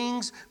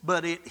stings,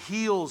 but it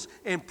heals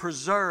and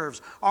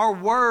preserves. Our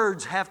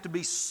words have to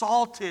be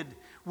salted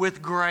with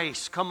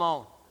grace. Come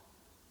on.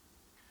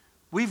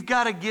 We've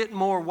got to get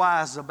more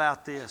wise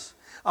about this.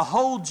 A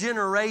whole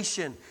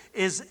generation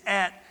is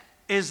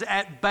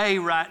at bay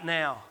right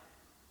now.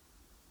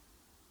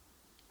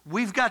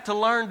 We've got to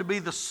learn to be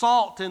the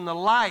salt and the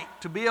light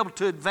to be able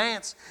to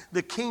advance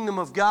the kingdom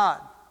of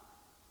God.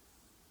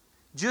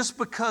 Just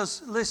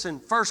because, listen,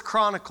 1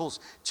 Chronicles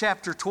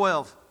chapter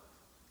 12.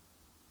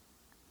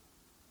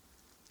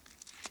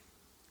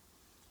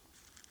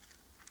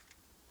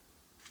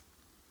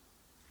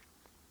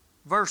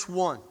 Verse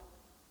 1.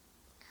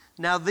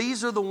 Now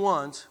these are the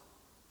ones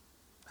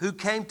who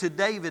came to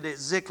David at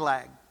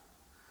Ziklag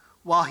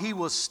while he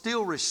was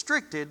still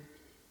restricted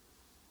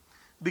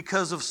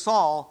because of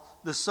Saul,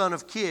 the son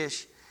of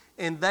Kish,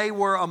 and they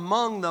were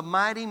among the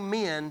mighty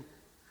men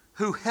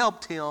who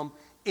helped him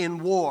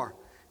in war.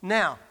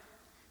 Now,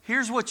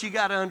 here's what you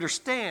got to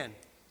understand.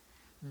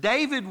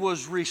 David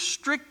was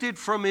restricted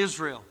from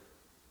Israel,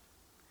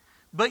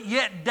 but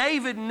yet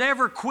David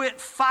never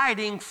quit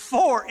fighting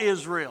for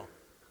Israel.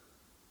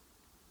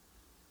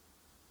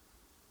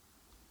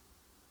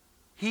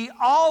 He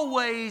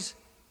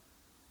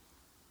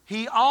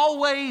He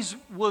always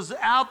was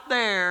out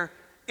there,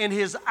 and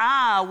his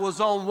eye was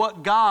on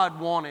what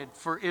God wanted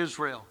for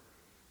Israel.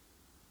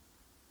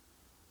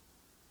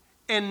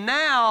 And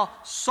now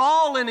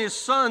Saul and his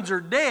sons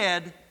are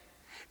dead,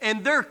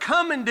 and they're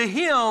coming to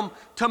him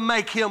to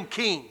make him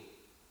king.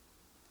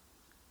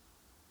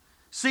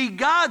 See,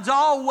 God's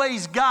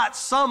always got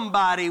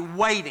somebody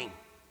waiting.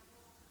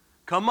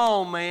 Come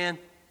on, man.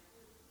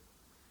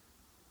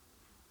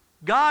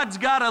 God's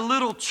got a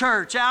little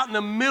church out in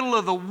the middle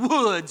of the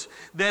woods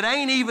that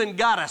ain't even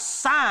got a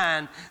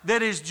sign,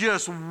 that is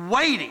just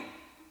waiting.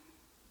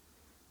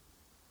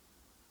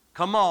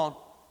 Come on.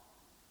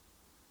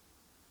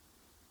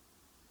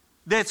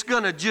 That's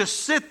going to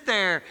just sit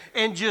there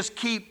and just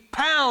keep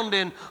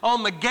pounding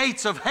on the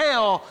gates of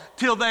hell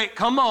till they,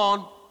 come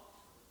on.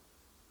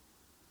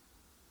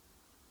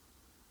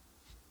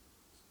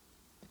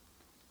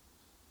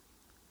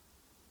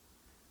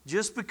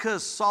 Just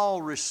because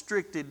Saul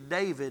restricted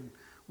David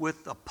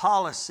with a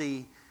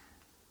policy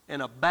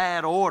and a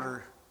bad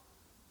order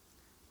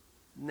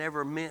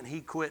never meant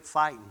he quit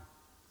fighting.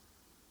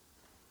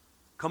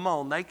 Come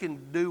on, they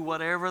can do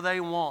whatever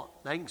they want.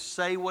 They can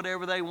say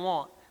whatever they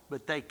want,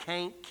 but they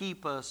can't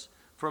keep us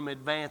from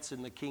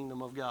advancing the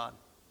kingdom of God.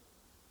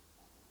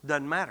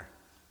 Doesn't matter.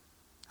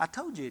 I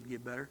told you it'd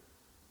get better.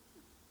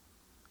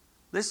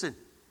 Listen,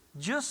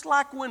 just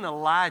like when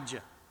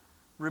Elijah,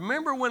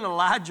 remember when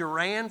Elijah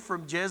ran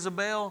from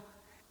Jezebel?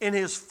 In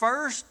his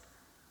first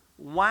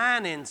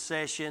whining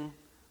session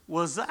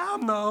was,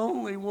 I'm the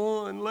only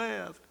one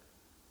left.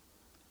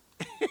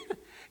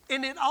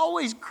 And it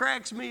always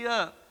cracks me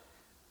up.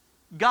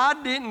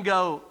 God didn't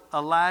go,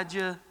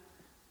 Elijah,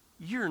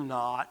 you're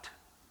not.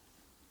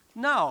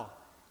 No.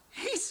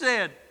 He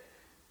said,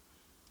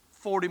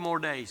 40 more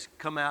days,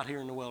 come out here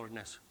in the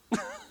wilderness.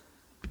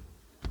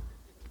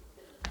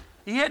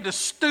 He had to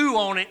stew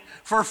on it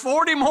for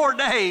 40 more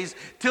days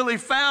till he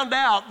found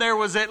out there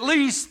was at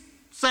least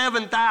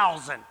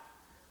 7,000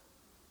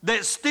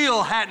 that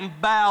still hadn't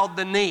bowed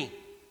the knee.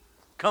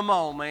 Come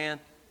on,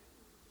 man.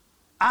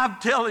 I'm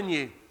telling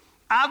you,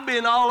 I've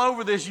been all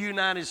over this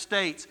United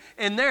States,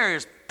 and there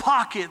is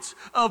pockets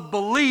of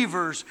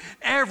believers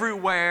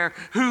everywhere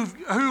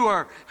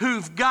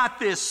who've got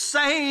this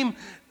same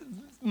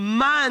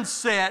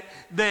mindset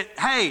that,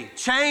 hey,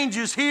 change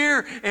is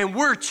here, and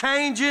we're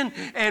changing,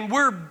 and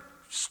we're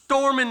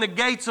storming the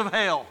gates of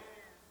hell.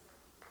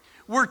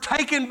 We're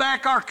taking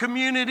back our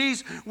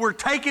communities. We're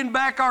taking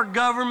back our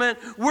government.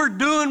 We're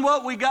doing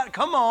what we got.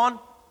 Come on.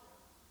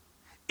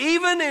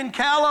 Even in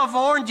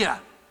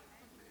California,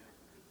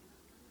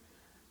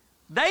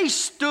 they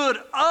stood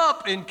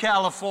up in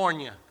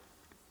California.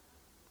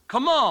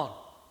 Come on.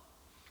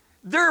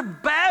 They're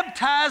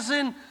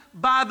baptizing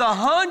by the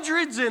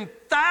hundreds and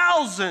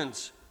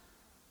thousands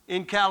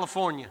in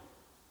California.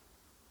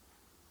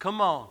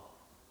 Come on.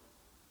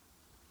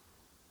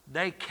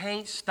 They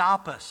can't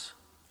stop us.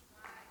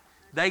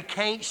 They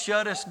can't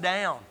shut us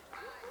down.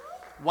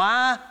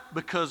 Why?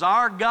 Because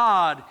our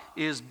God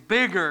is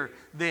bigger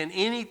than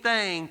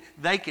anything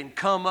they can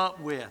come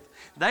up with.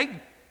 They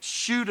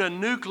shoot a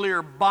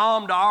nuclear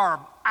bomb to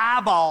our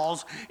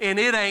eyeballs, and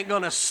it ain't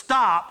going to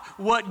stop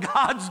what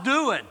God's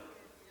doing.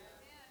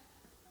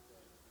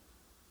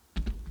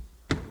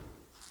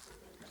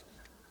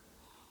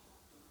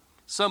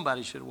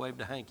 Somebody should have waved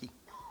a hanky.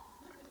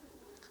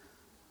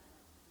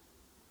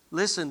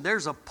 Listen,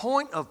 there's a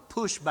point of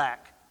pushback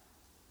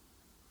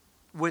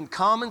when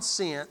common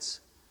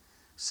sense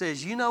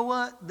says, you know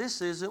what,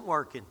 this isn't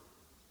working.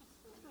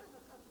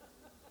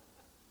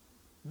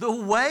 The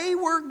way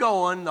we're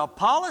going, the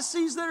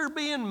policies that are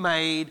being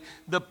made,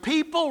 the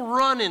people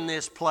running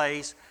this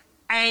place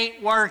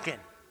ain't working.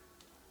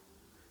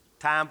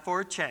 Time for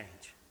a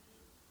change.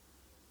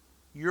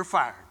 You're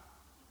fired.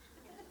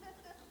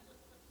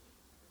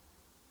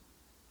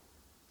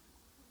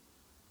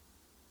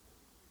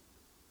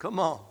 Come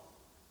on.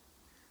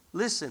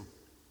 Listen.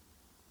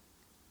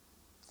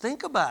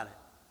 Think about it.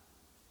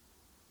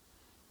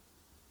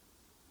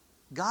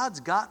 God's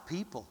got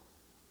people.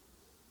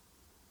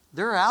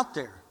 They're out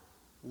there.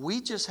 We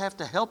just have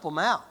to help them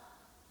out.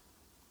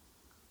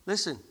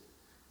 Listen,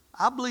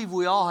 I believe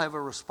we all have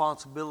a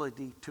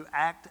responsibility to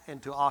act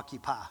and to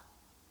occupy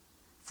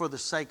for the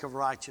sake of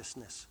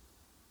righteousness.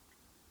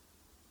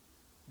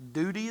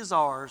 Duty is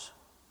ours,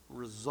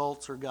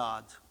 results are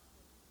God's.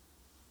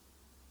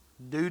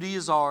 Duty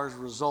is ours,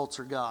 results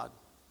are God.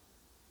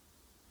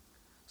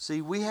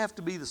 See, we have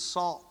to be the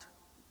salt,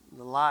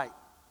 the light.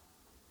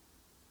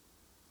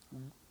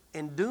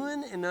 And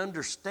doing and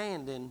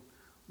understanding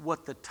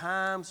what the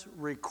times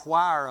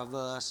require of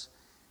us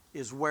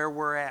is where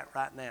we're at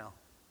right now.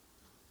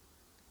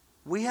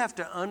 We have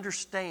to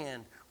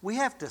understand, we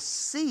have to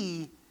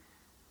see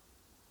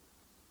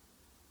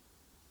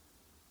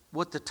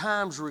what the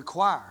times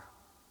require.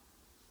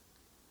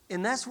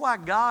 And that's why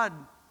God,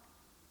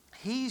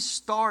 He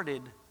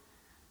started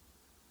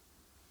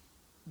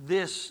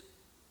this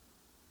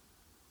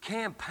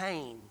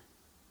campaign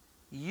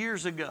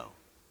years ago.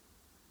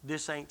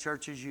 This ain't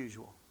church as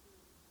usual.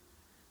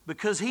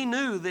 because he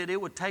knew that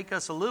it would take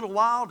us a little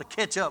while to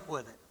catch up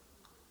with it.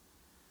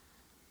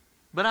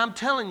 But I'm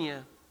telling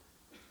you,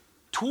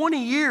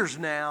 20 years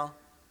now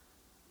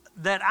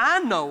that I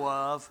know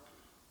of,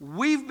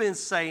 we've been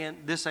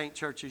saying, this ain't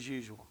church as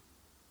usual.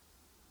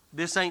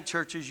 This ain't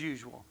church as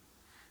usual.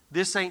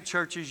 This ain't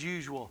church as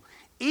usual.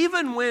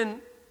 Even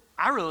when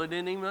I really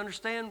didn't even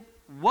understand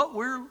what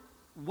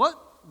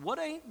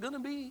ain't going to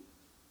be,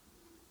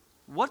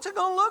 what's it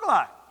going to look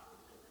like?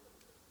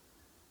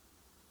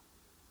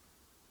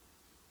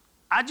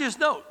 I just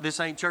know this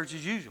ain't church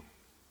as usual.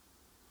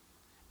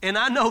 And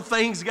I know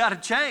things got to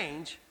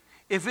change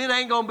if it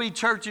ain't going to be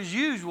church as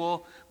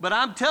usual. But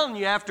I'm telling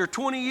you, after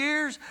 20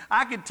 years,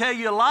 I can tell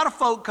you a lot of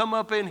folk come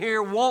up in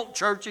here want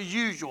church as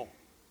usual.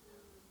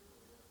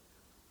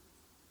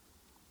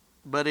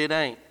 But it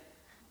ain't.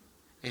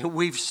 And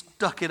we've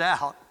stuck it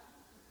out.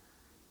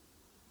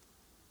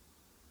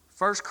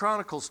 1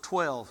 Chronicles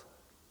 12.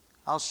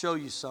 I'll show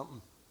you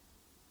something.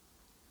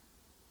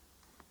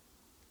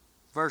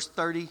 Verse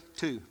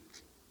 32.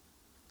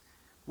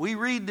 We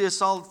read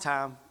this all the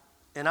time,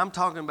 and I'm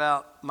talking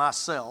about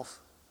myself.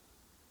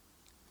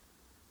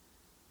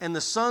 And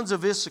the sons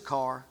of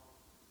Issachar,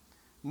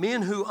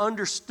 men who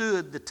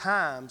understood the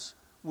times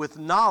with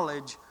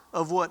knowledge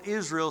of what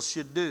Israel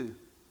should do.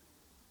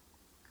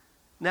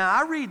 Now,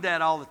 I read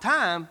that all the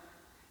time,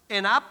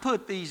 and I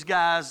put these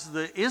guys,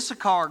 the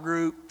Issachar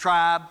group,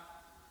 tribe,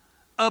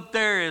 up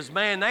there as,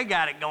 man, they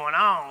got it going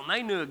on.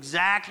 They knew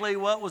exactly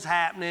what was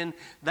happening.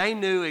 They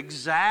knew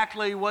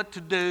exactly what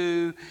to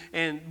do,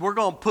 and we're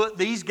going to put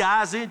these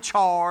guys in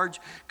charge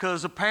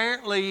because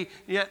apparently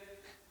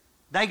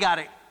they got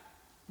it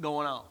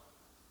going on.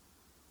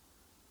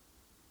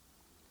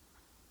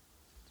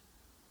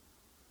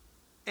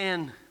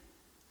 And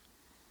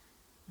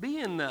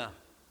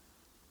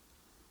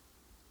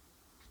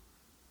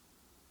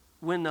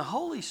when the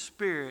Holy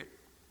Spirit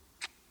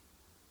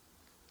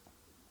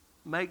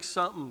makes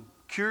something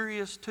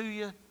curious to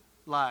you,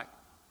 like,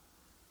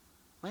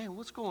 man,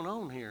 what's going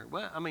on here?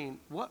 Well, I mean,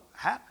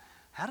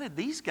 how did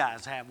these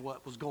guys have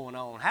what was going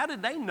on? How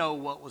did they know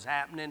what was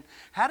happening?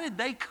 How did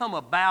they come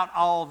about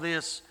all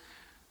this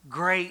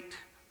great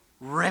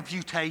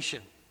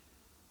reputation?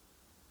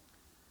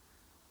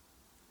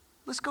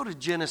 Let's go to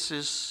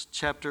Genesis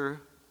chapter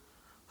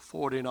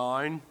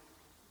 49.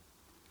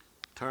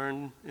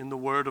 Turn in the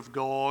Word of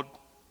God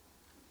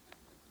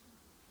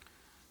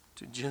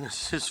to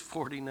Genesis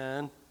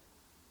 49.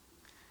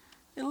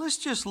 And let's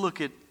just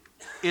look at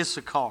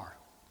Issachar.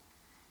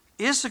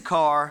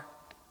 Issachar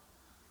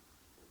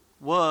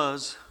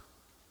was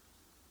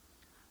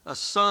a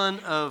son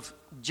of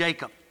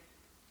Jacob.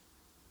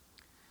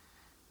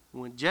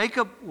 When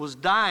Jacob was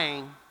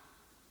dying,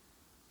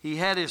 he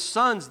had his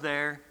sons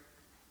there,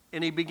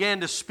 and he began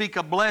to speak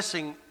a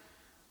blessing,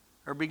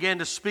 or began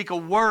to speak a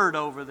word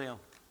over them.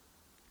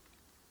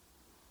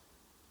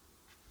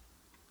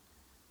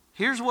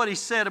 Here's what he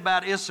said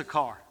about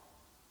Issachar.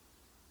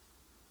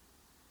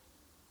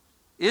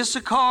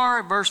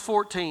 Issachar, verse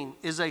 14,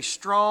 is a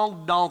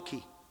strong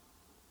donkey,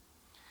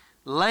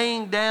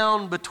 laying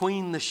down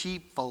between the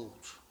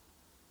sheepfolds.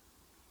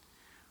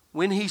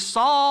 When he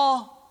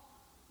saw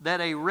that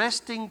a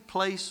resting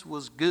place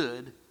was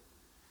good,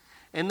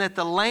 and that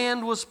the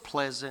land was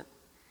pleasant,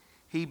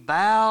 he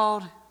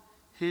bowed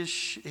his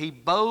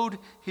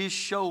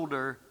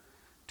shoulder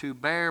to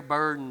bear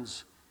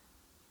burdens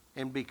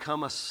and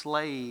become a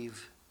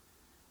slave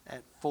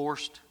at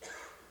forced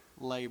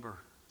labor.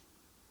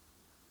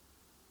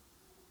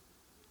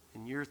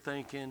 And you're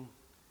thinking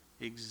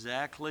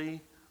exactly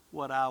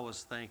what I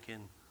was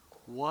thinking.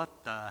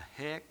 What the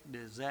heck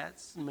does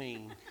that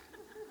mean?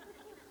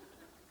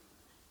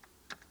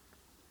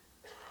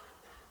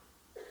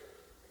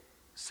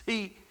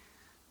 See,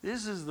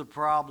 this is the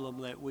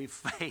problem that we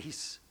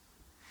face,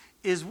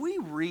 is we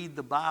read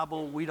the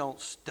Bible, we don't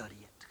study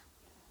it.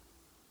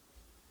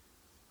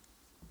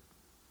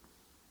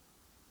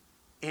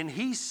 And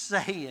he's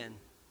saying,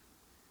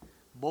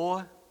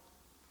 boy,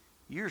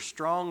 you're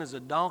strong as a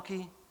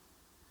donkey,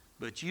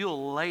 but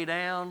you'll lay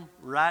down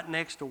right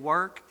next to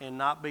work and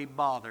not be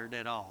bothered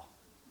at all.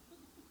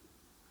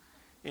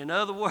 In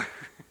other words,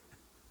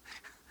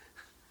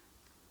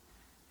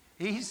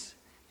 he's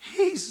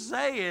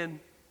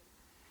saying,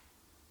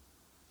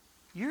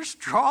 you're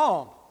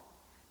strong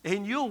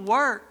and you'll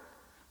work,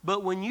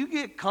 but when you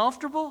get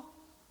comfortable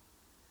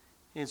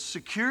in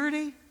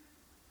security,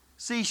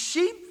 see,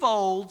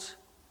 sheepfolds,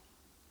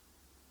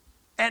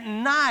 at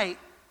night,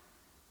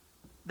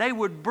 they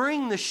would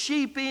bring the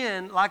sheep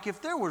in, like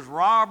if there was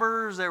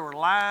robbers, there were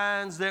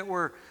lions that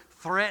were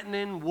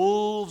threatening,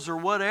 wolves or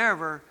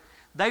whatever,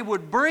 they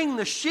would bring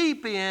the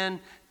sheep in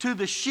to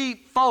the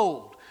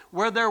sheepfold,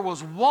 where there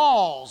was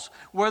walls,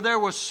 where there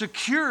was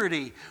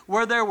security,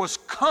 where there was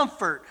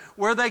comfort,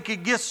 where they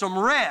could get some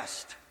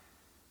rest.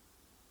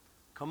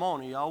 Come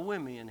on, are y'all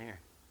with me in here?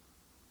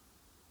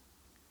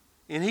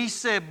 And he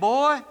said,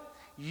 boy,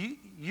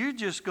 you're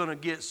just going to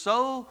get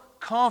so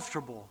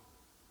comfortable.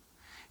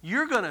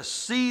 You're going to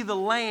see the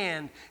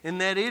land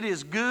and that it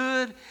is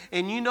good.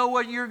 And you know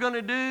what you're going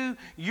to do?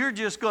 You're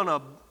just going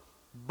to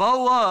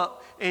bow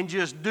up and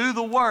just do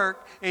the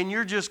work, and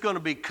you're just going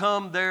to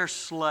become their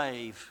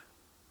slave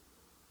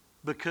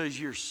because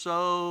you're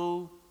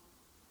so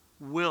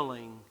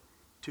willing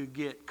to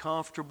get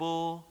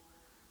comfortable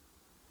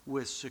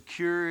with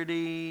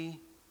security.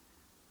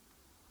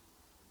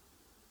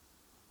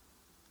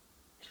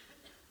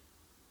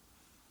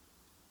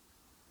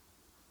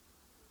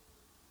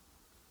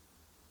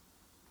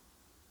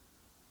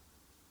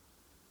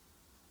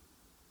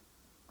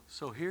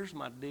 So here's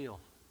my deal.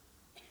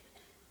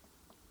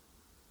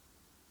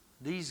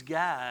 These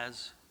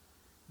guys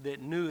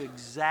that knew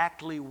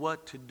exactly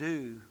what to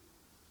do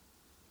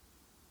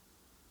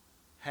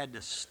had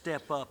to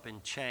step up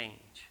and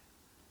change.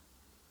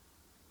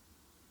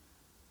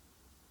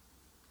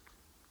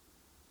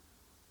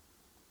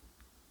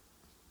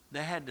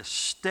 They had to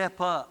step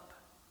up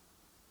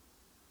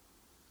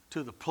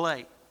to the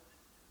plate.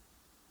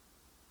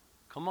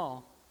 Come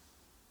on.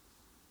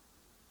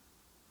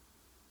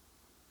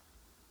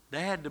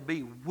 They had to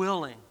be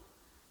willing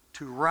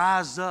to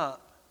rise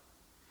up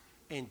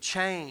and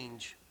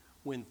change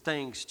when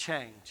things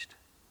changed.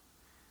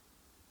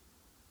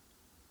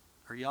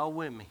 Are y'all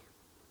with me?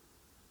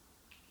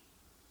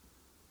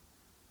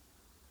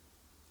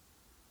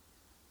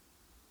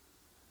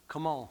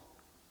 Come on.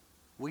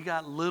 We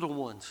got little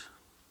ones.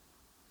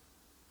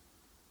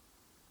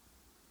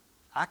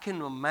 I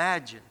can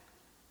imagine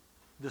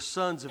the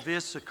sons of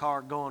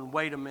Issachar going,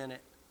 wait a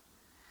minute.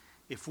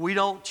 If we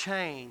don't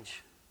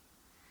change,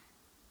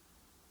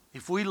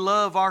 if we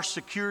love our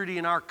security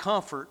and our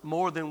comfort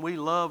more than we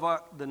love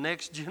the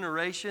next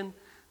generation,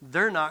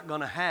 they're not going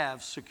to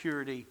have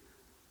security.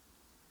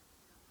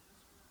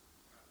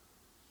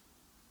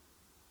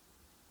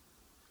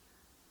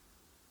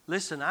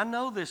 Listen, I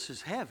know this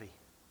is heavy.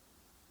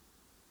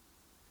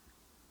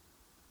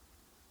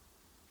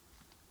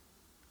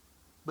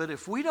 But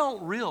if we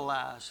don't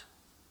realize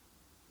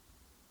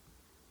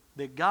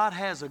that God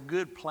has a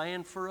good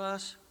plan for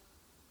us,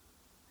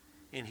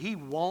 and He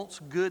wants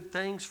good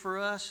things for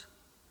us,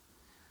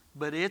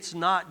 but it's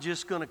not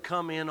just going to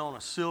come in on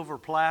a silver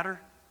platter.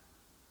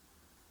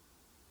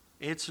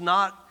 It's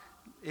not.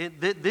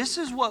 This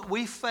is what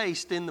we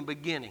faced in the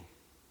beginning,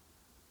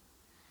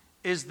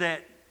 is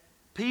that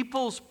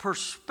people's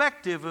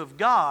perspective of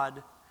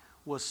God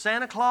was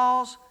Santa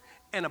Claus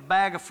and a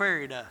bag of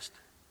fairy dust.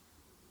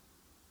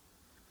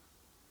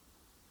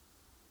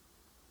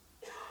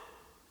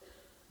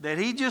 That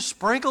He just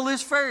sprinkled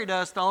His fairy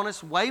dust on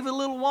us, wave a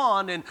little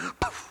wand, and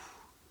poof.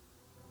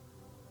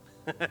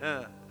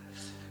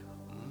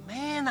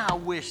 Man, I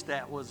wish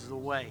that was the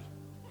way.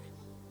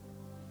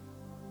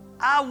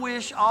 I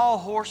wish all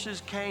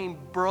horses came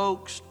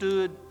broke,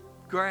 stood,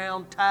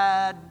 ground,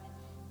 tied,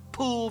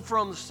 pulled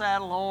from the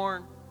saddle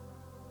horn.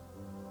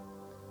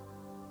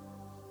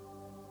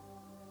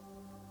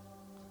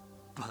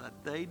 But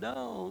they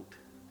don't.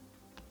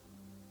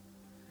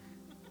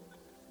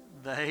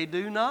 They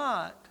do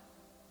not.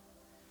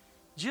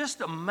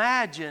 Just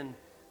imagine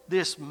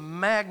this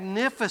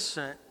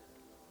magnificent,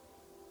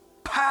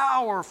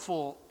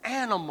 powerful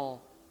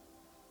animal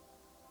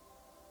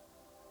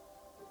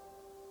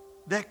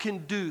that can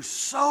do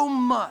so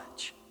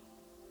much.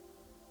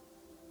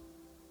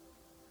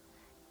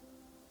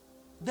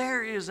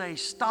 There is a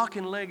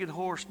stocking-legged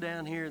horse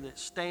down here that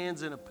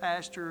stands in a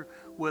pasture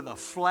with a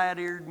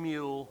flat-eared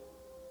mule,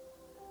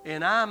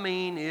 and I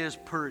mean is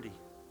pretty.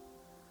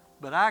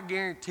 But I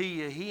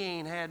guarantee you, he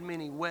ain't had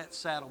many wet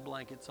saddle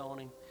blankets on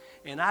him.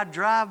 And I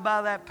drive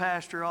by that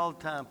pasture all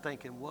the time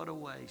thinking, what a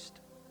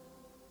waste.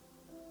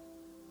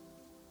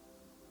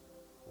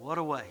 What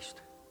a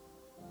waste.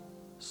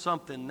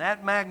 Something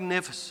that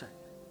magnificent.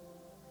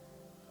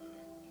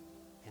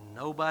 And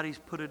nobody's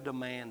put a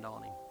demand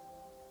on him.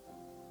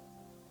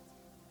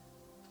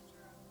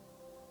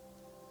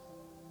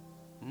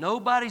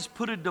 Nobody's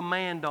put a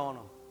demand on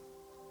him.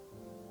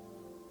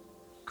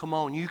 Come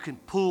on, you can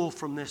pull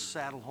from this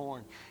saddle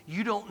horn.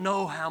 You don't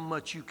know how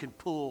much you can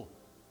pull.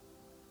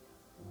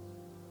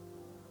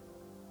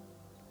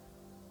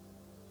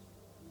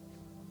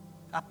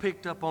 I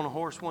picked up on a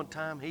horse one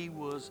time. He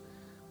was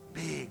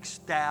big,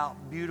 stout,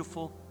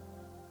 beautiful.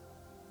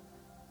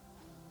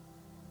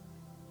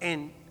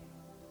 And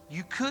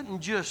you couldn't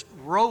just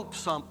rope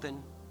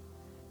something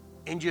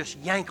and just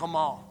yank them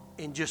off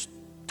and just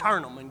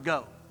turn them and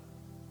go.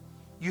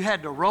 You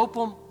had to rope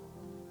them,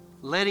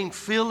 let him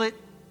feel it,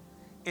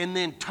 and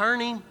then turn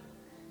him,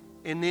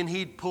 and then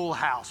he'd pull a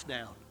house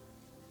down.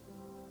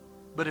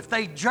 But if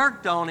they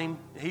jerked on him,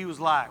 he was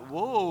like,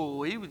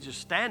 whoa, he would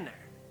just stand there.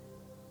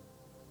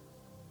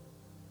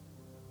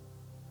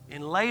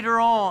 And later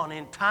on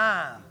in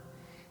time,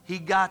 he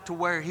got to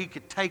where he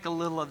could take a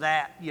little of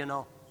that, you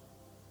know.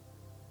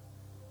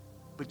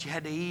 But you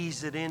had to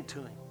ease it into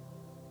him.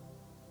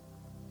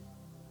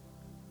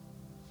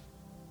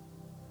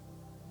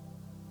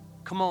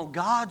 Come on,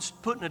 God's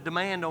putting a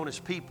demand on His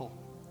people.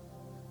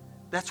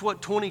 That's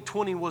what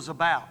 2020 was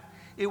about.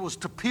 It was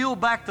to peel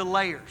back the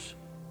layers.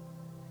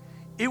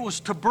 It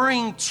was to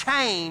bring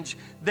change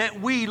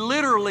that we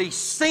literally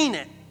seen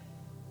it,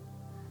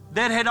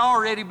 that had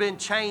already been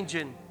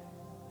changing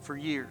for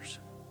years.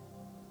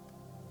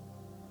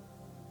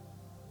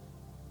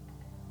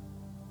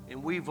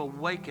 And we've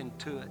awakened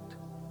to it.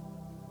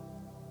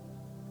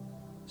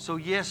 So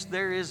yes,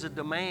 there is a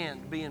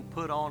demand being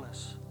put on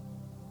us.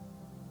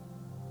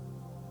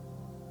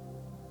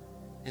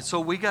 And so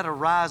we got to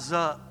rise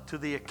up to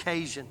the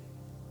occasion.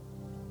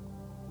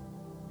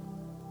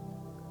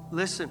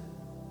 Listen,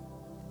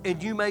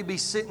 and you may be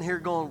sitting here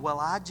going, well,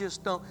 I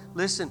just don't.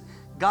 Listen,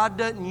 God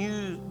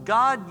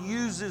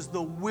uses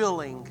the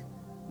willing,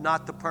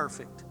 not the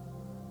perfect.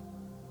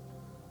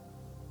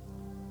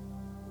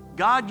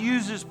 God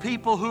uses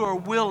people who are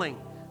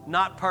willing,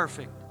 not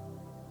perfect.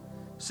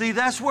 See,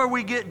 that's where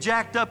we get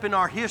jacked up in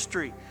our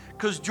history,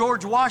 because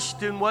George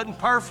Washington wasn't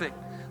perfect,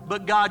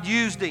 but God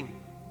used him.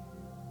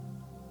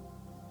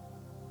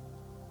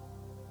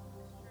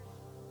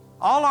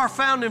 All our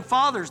founding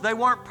fathers, they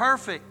weren't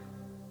perfect.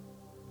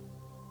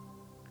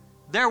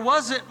 There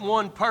wasn't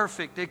one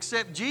perfect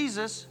except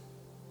Jesus.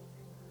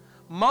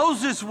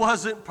 Moses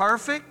wasn't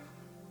perfect,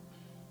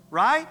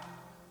 right?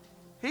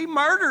 He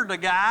murdered a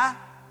guy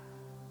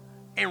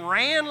and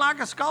ran like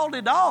a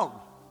scalded dog.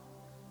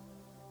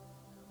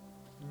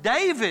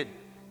 David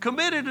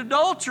committed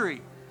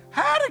adultery,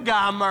 had a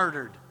guy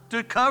murdered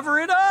to cover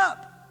it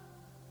up.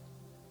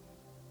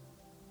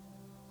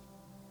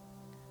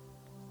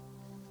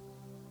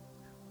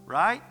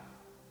 Right?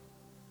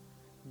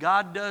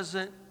 God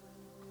doesn't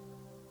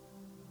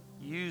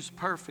use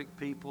perfect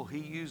people. He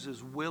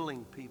uses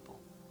willing people.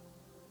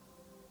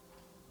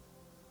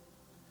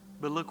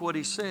 But look what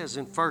he says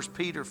in 1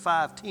 Peter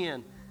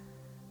 5:10.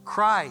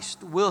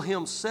 Christ will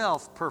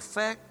himself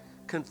perfect,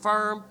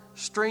 confirm,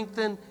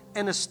 strengthen,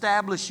 and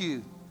establish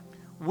you.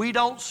 We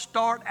don't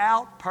start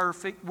out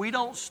perfect. We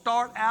don't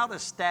start out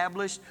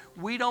established.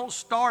 We don't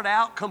start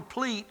out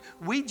complete.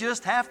 We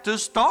just have to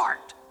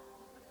start.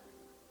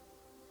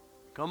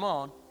 Come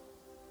on.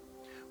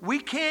 We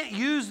can't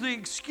use the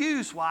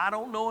excuse, well, I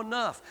don't know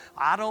enough.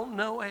 I don't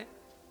know it.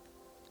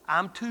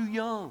 I'm too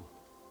young.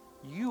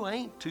 You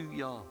ain't too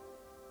young.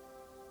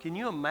 Can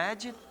you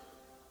imagine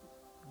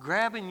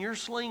grabbing your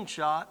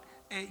slingshot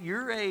at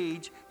your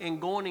age and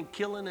going and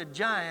killing a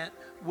giant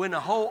when a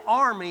whole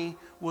army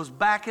was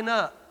backing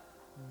up?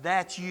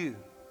 That's you.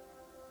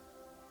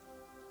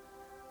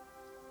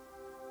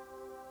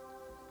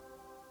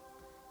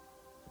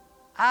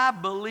 I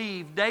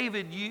believe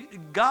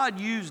God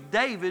used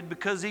David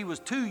because he was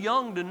too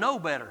young to know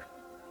better.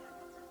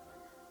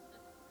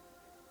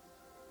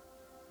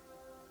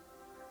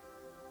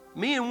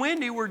 Me and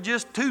Wendy were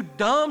just too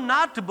dumb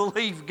not to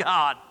believe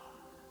God.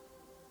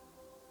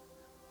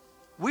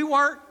 We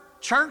weren't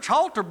church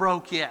halter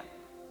broke yet.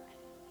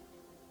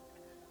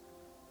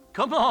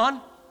 Come on.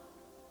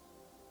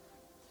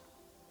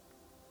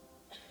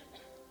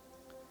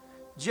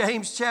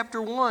 James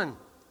chapter 1.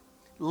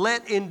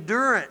 Let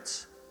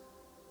endurance.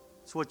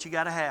 That's what you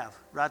got to have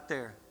right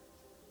there.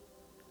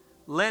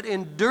 Let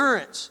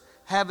endurance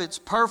have its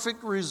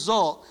perfect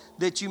result,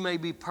 that you may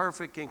be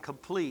perfect and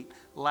complete,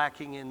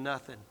 lacking in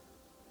nothing.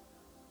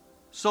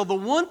 So the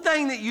one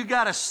thing that you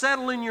got to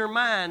settle in your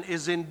mind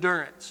is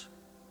endurance.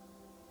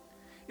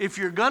 If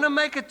you're going to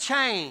make a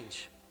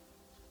change,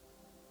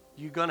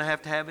 you're going to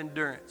have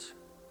endurance.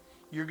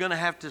 You're going to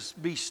have to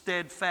be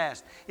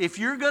steadfast. If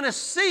you're going to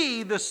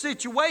see the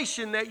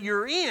situation that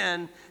you're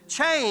in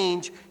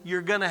change,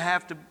 you're going to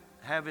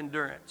have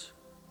endurance.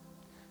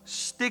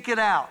 Stick it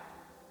out.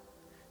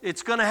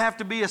 It's going to have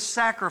to be a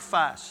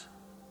sacrifice.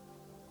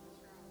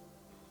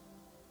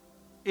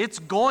 It's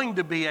going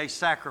to be a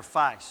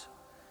sacrifice.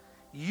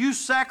 You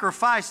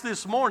sacrificed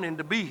this morning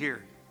to be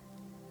here,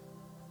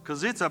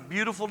 because it's a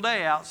beautiful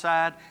day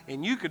outside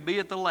and you could be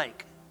at the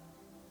lake,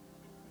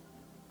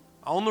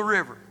 on the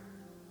river,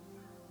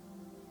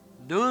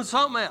 doing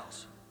something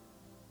else.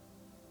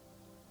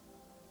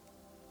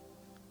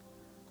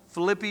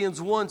 Philippians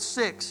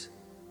 1:6.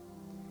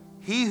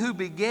 He who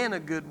began a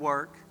good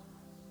work,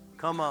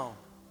 come on.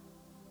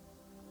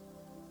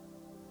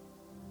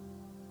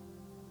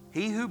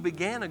 He who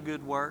began a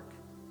good work,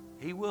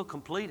 he will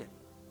complete it.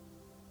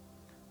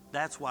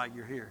 That's why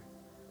you're here.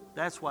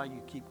 That's why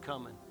you keep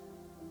coming.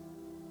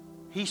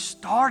 He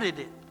started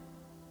it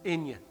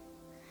in you.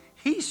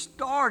 He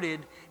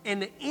started,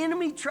 and the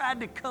enemy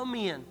tried to come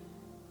in.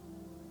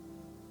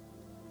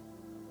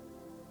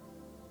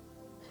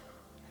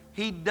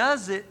 He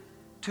does it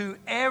to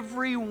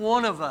every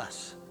one of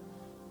us.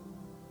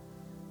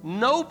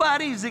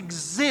 Nobody's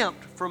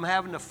exempt from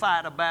having to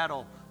fight a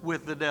battle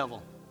with the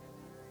devil.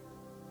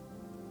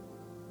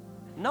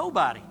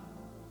 Nobody.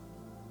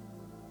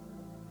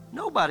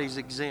 Nobody's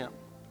exempt.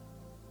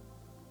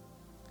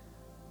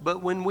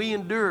 But when we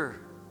endure,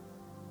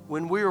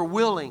 when we are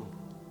willing,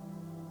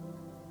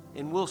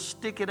 and we'll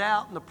stick it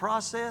out in the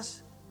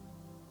process,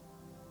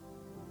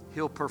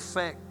 He'll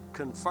perfect,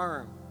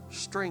 confirm,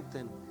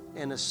 strengthen,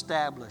 and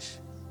establish.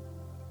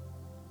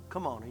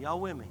 Come on, are y'all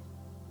with me?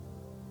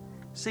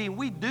 See,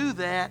 we do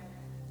that,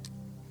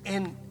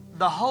 and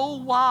the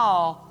whole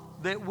while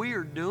that we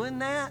are doing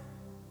that,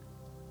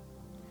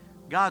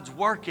 God's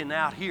working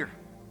out here.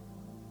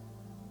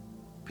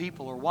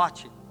 People are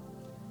watching.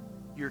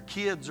 Your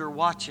kids are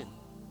watching.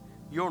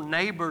 Your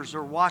neighbors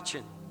are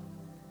watching.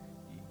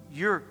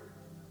 Your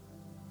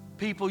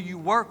people you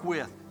work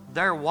with,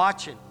 they're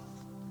watching.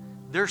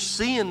 They're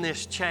seeing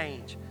this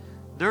change.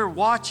 They're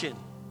watching.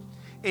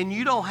 And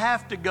you don't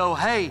have to go,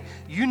 hey,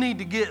 you need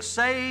to get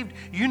saved.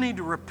 You need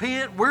to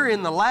repent. We're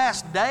in the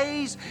last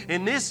days.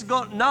 And this is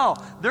going, no,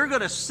 they're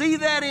going to see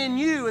that in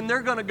you and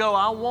they're going to go,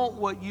 I want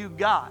what you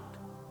got.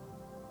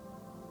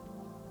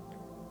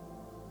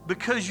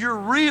 Because you're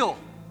real.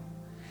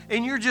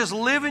 And you're just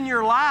living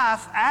your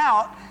life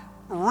out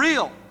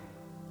real.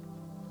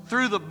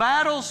 Through the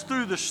battles,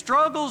 through the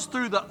struggles,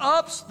 through the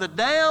ups, the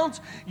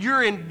downs,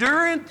 you're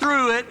enduring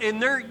through it,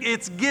 and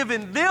it's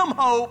giving them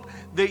hope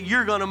that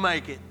you're going to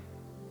make it.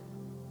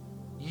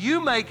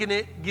 You making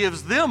it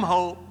gives them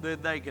hope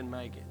that they can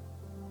make it.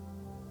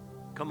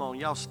 Come on,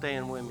 y'all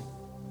stand with me.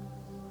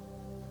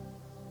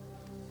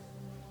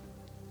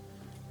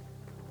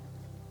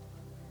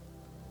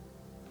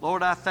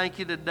 Lord, I thank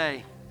you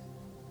today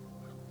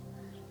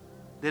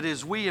that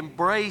as we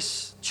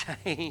embrace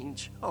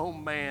change, oh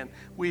man,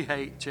 we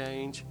hate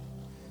change.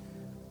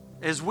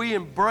 As we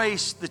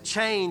embrace the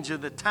change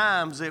of the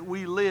times that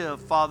we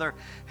live, Father,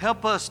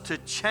 help us to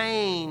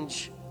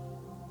change.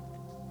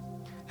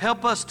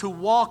 Help us to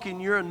walk in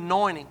your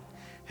anointing.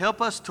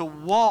 Help us to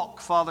walk,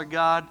 Father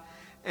God,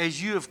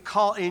 as you have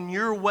called in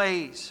your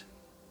ways.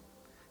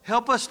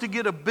 Help us to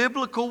get a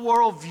biblical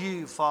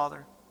worldview,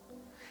 Father.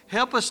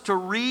 Help us to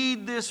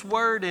read this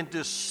word and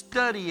to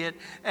study it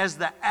as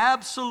the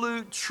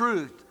absolute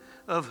truth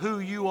of who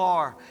you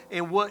are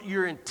and what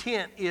your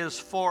intent is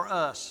for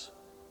us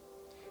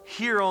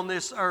here on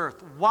this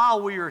earth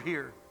while we are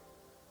here.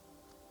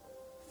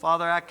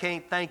 Father, I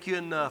can't thank you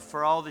enough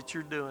for all that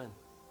you're doing,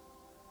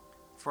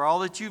 for all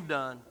that you've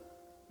done.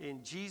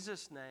 In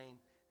Jesus' name,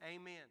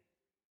 amen.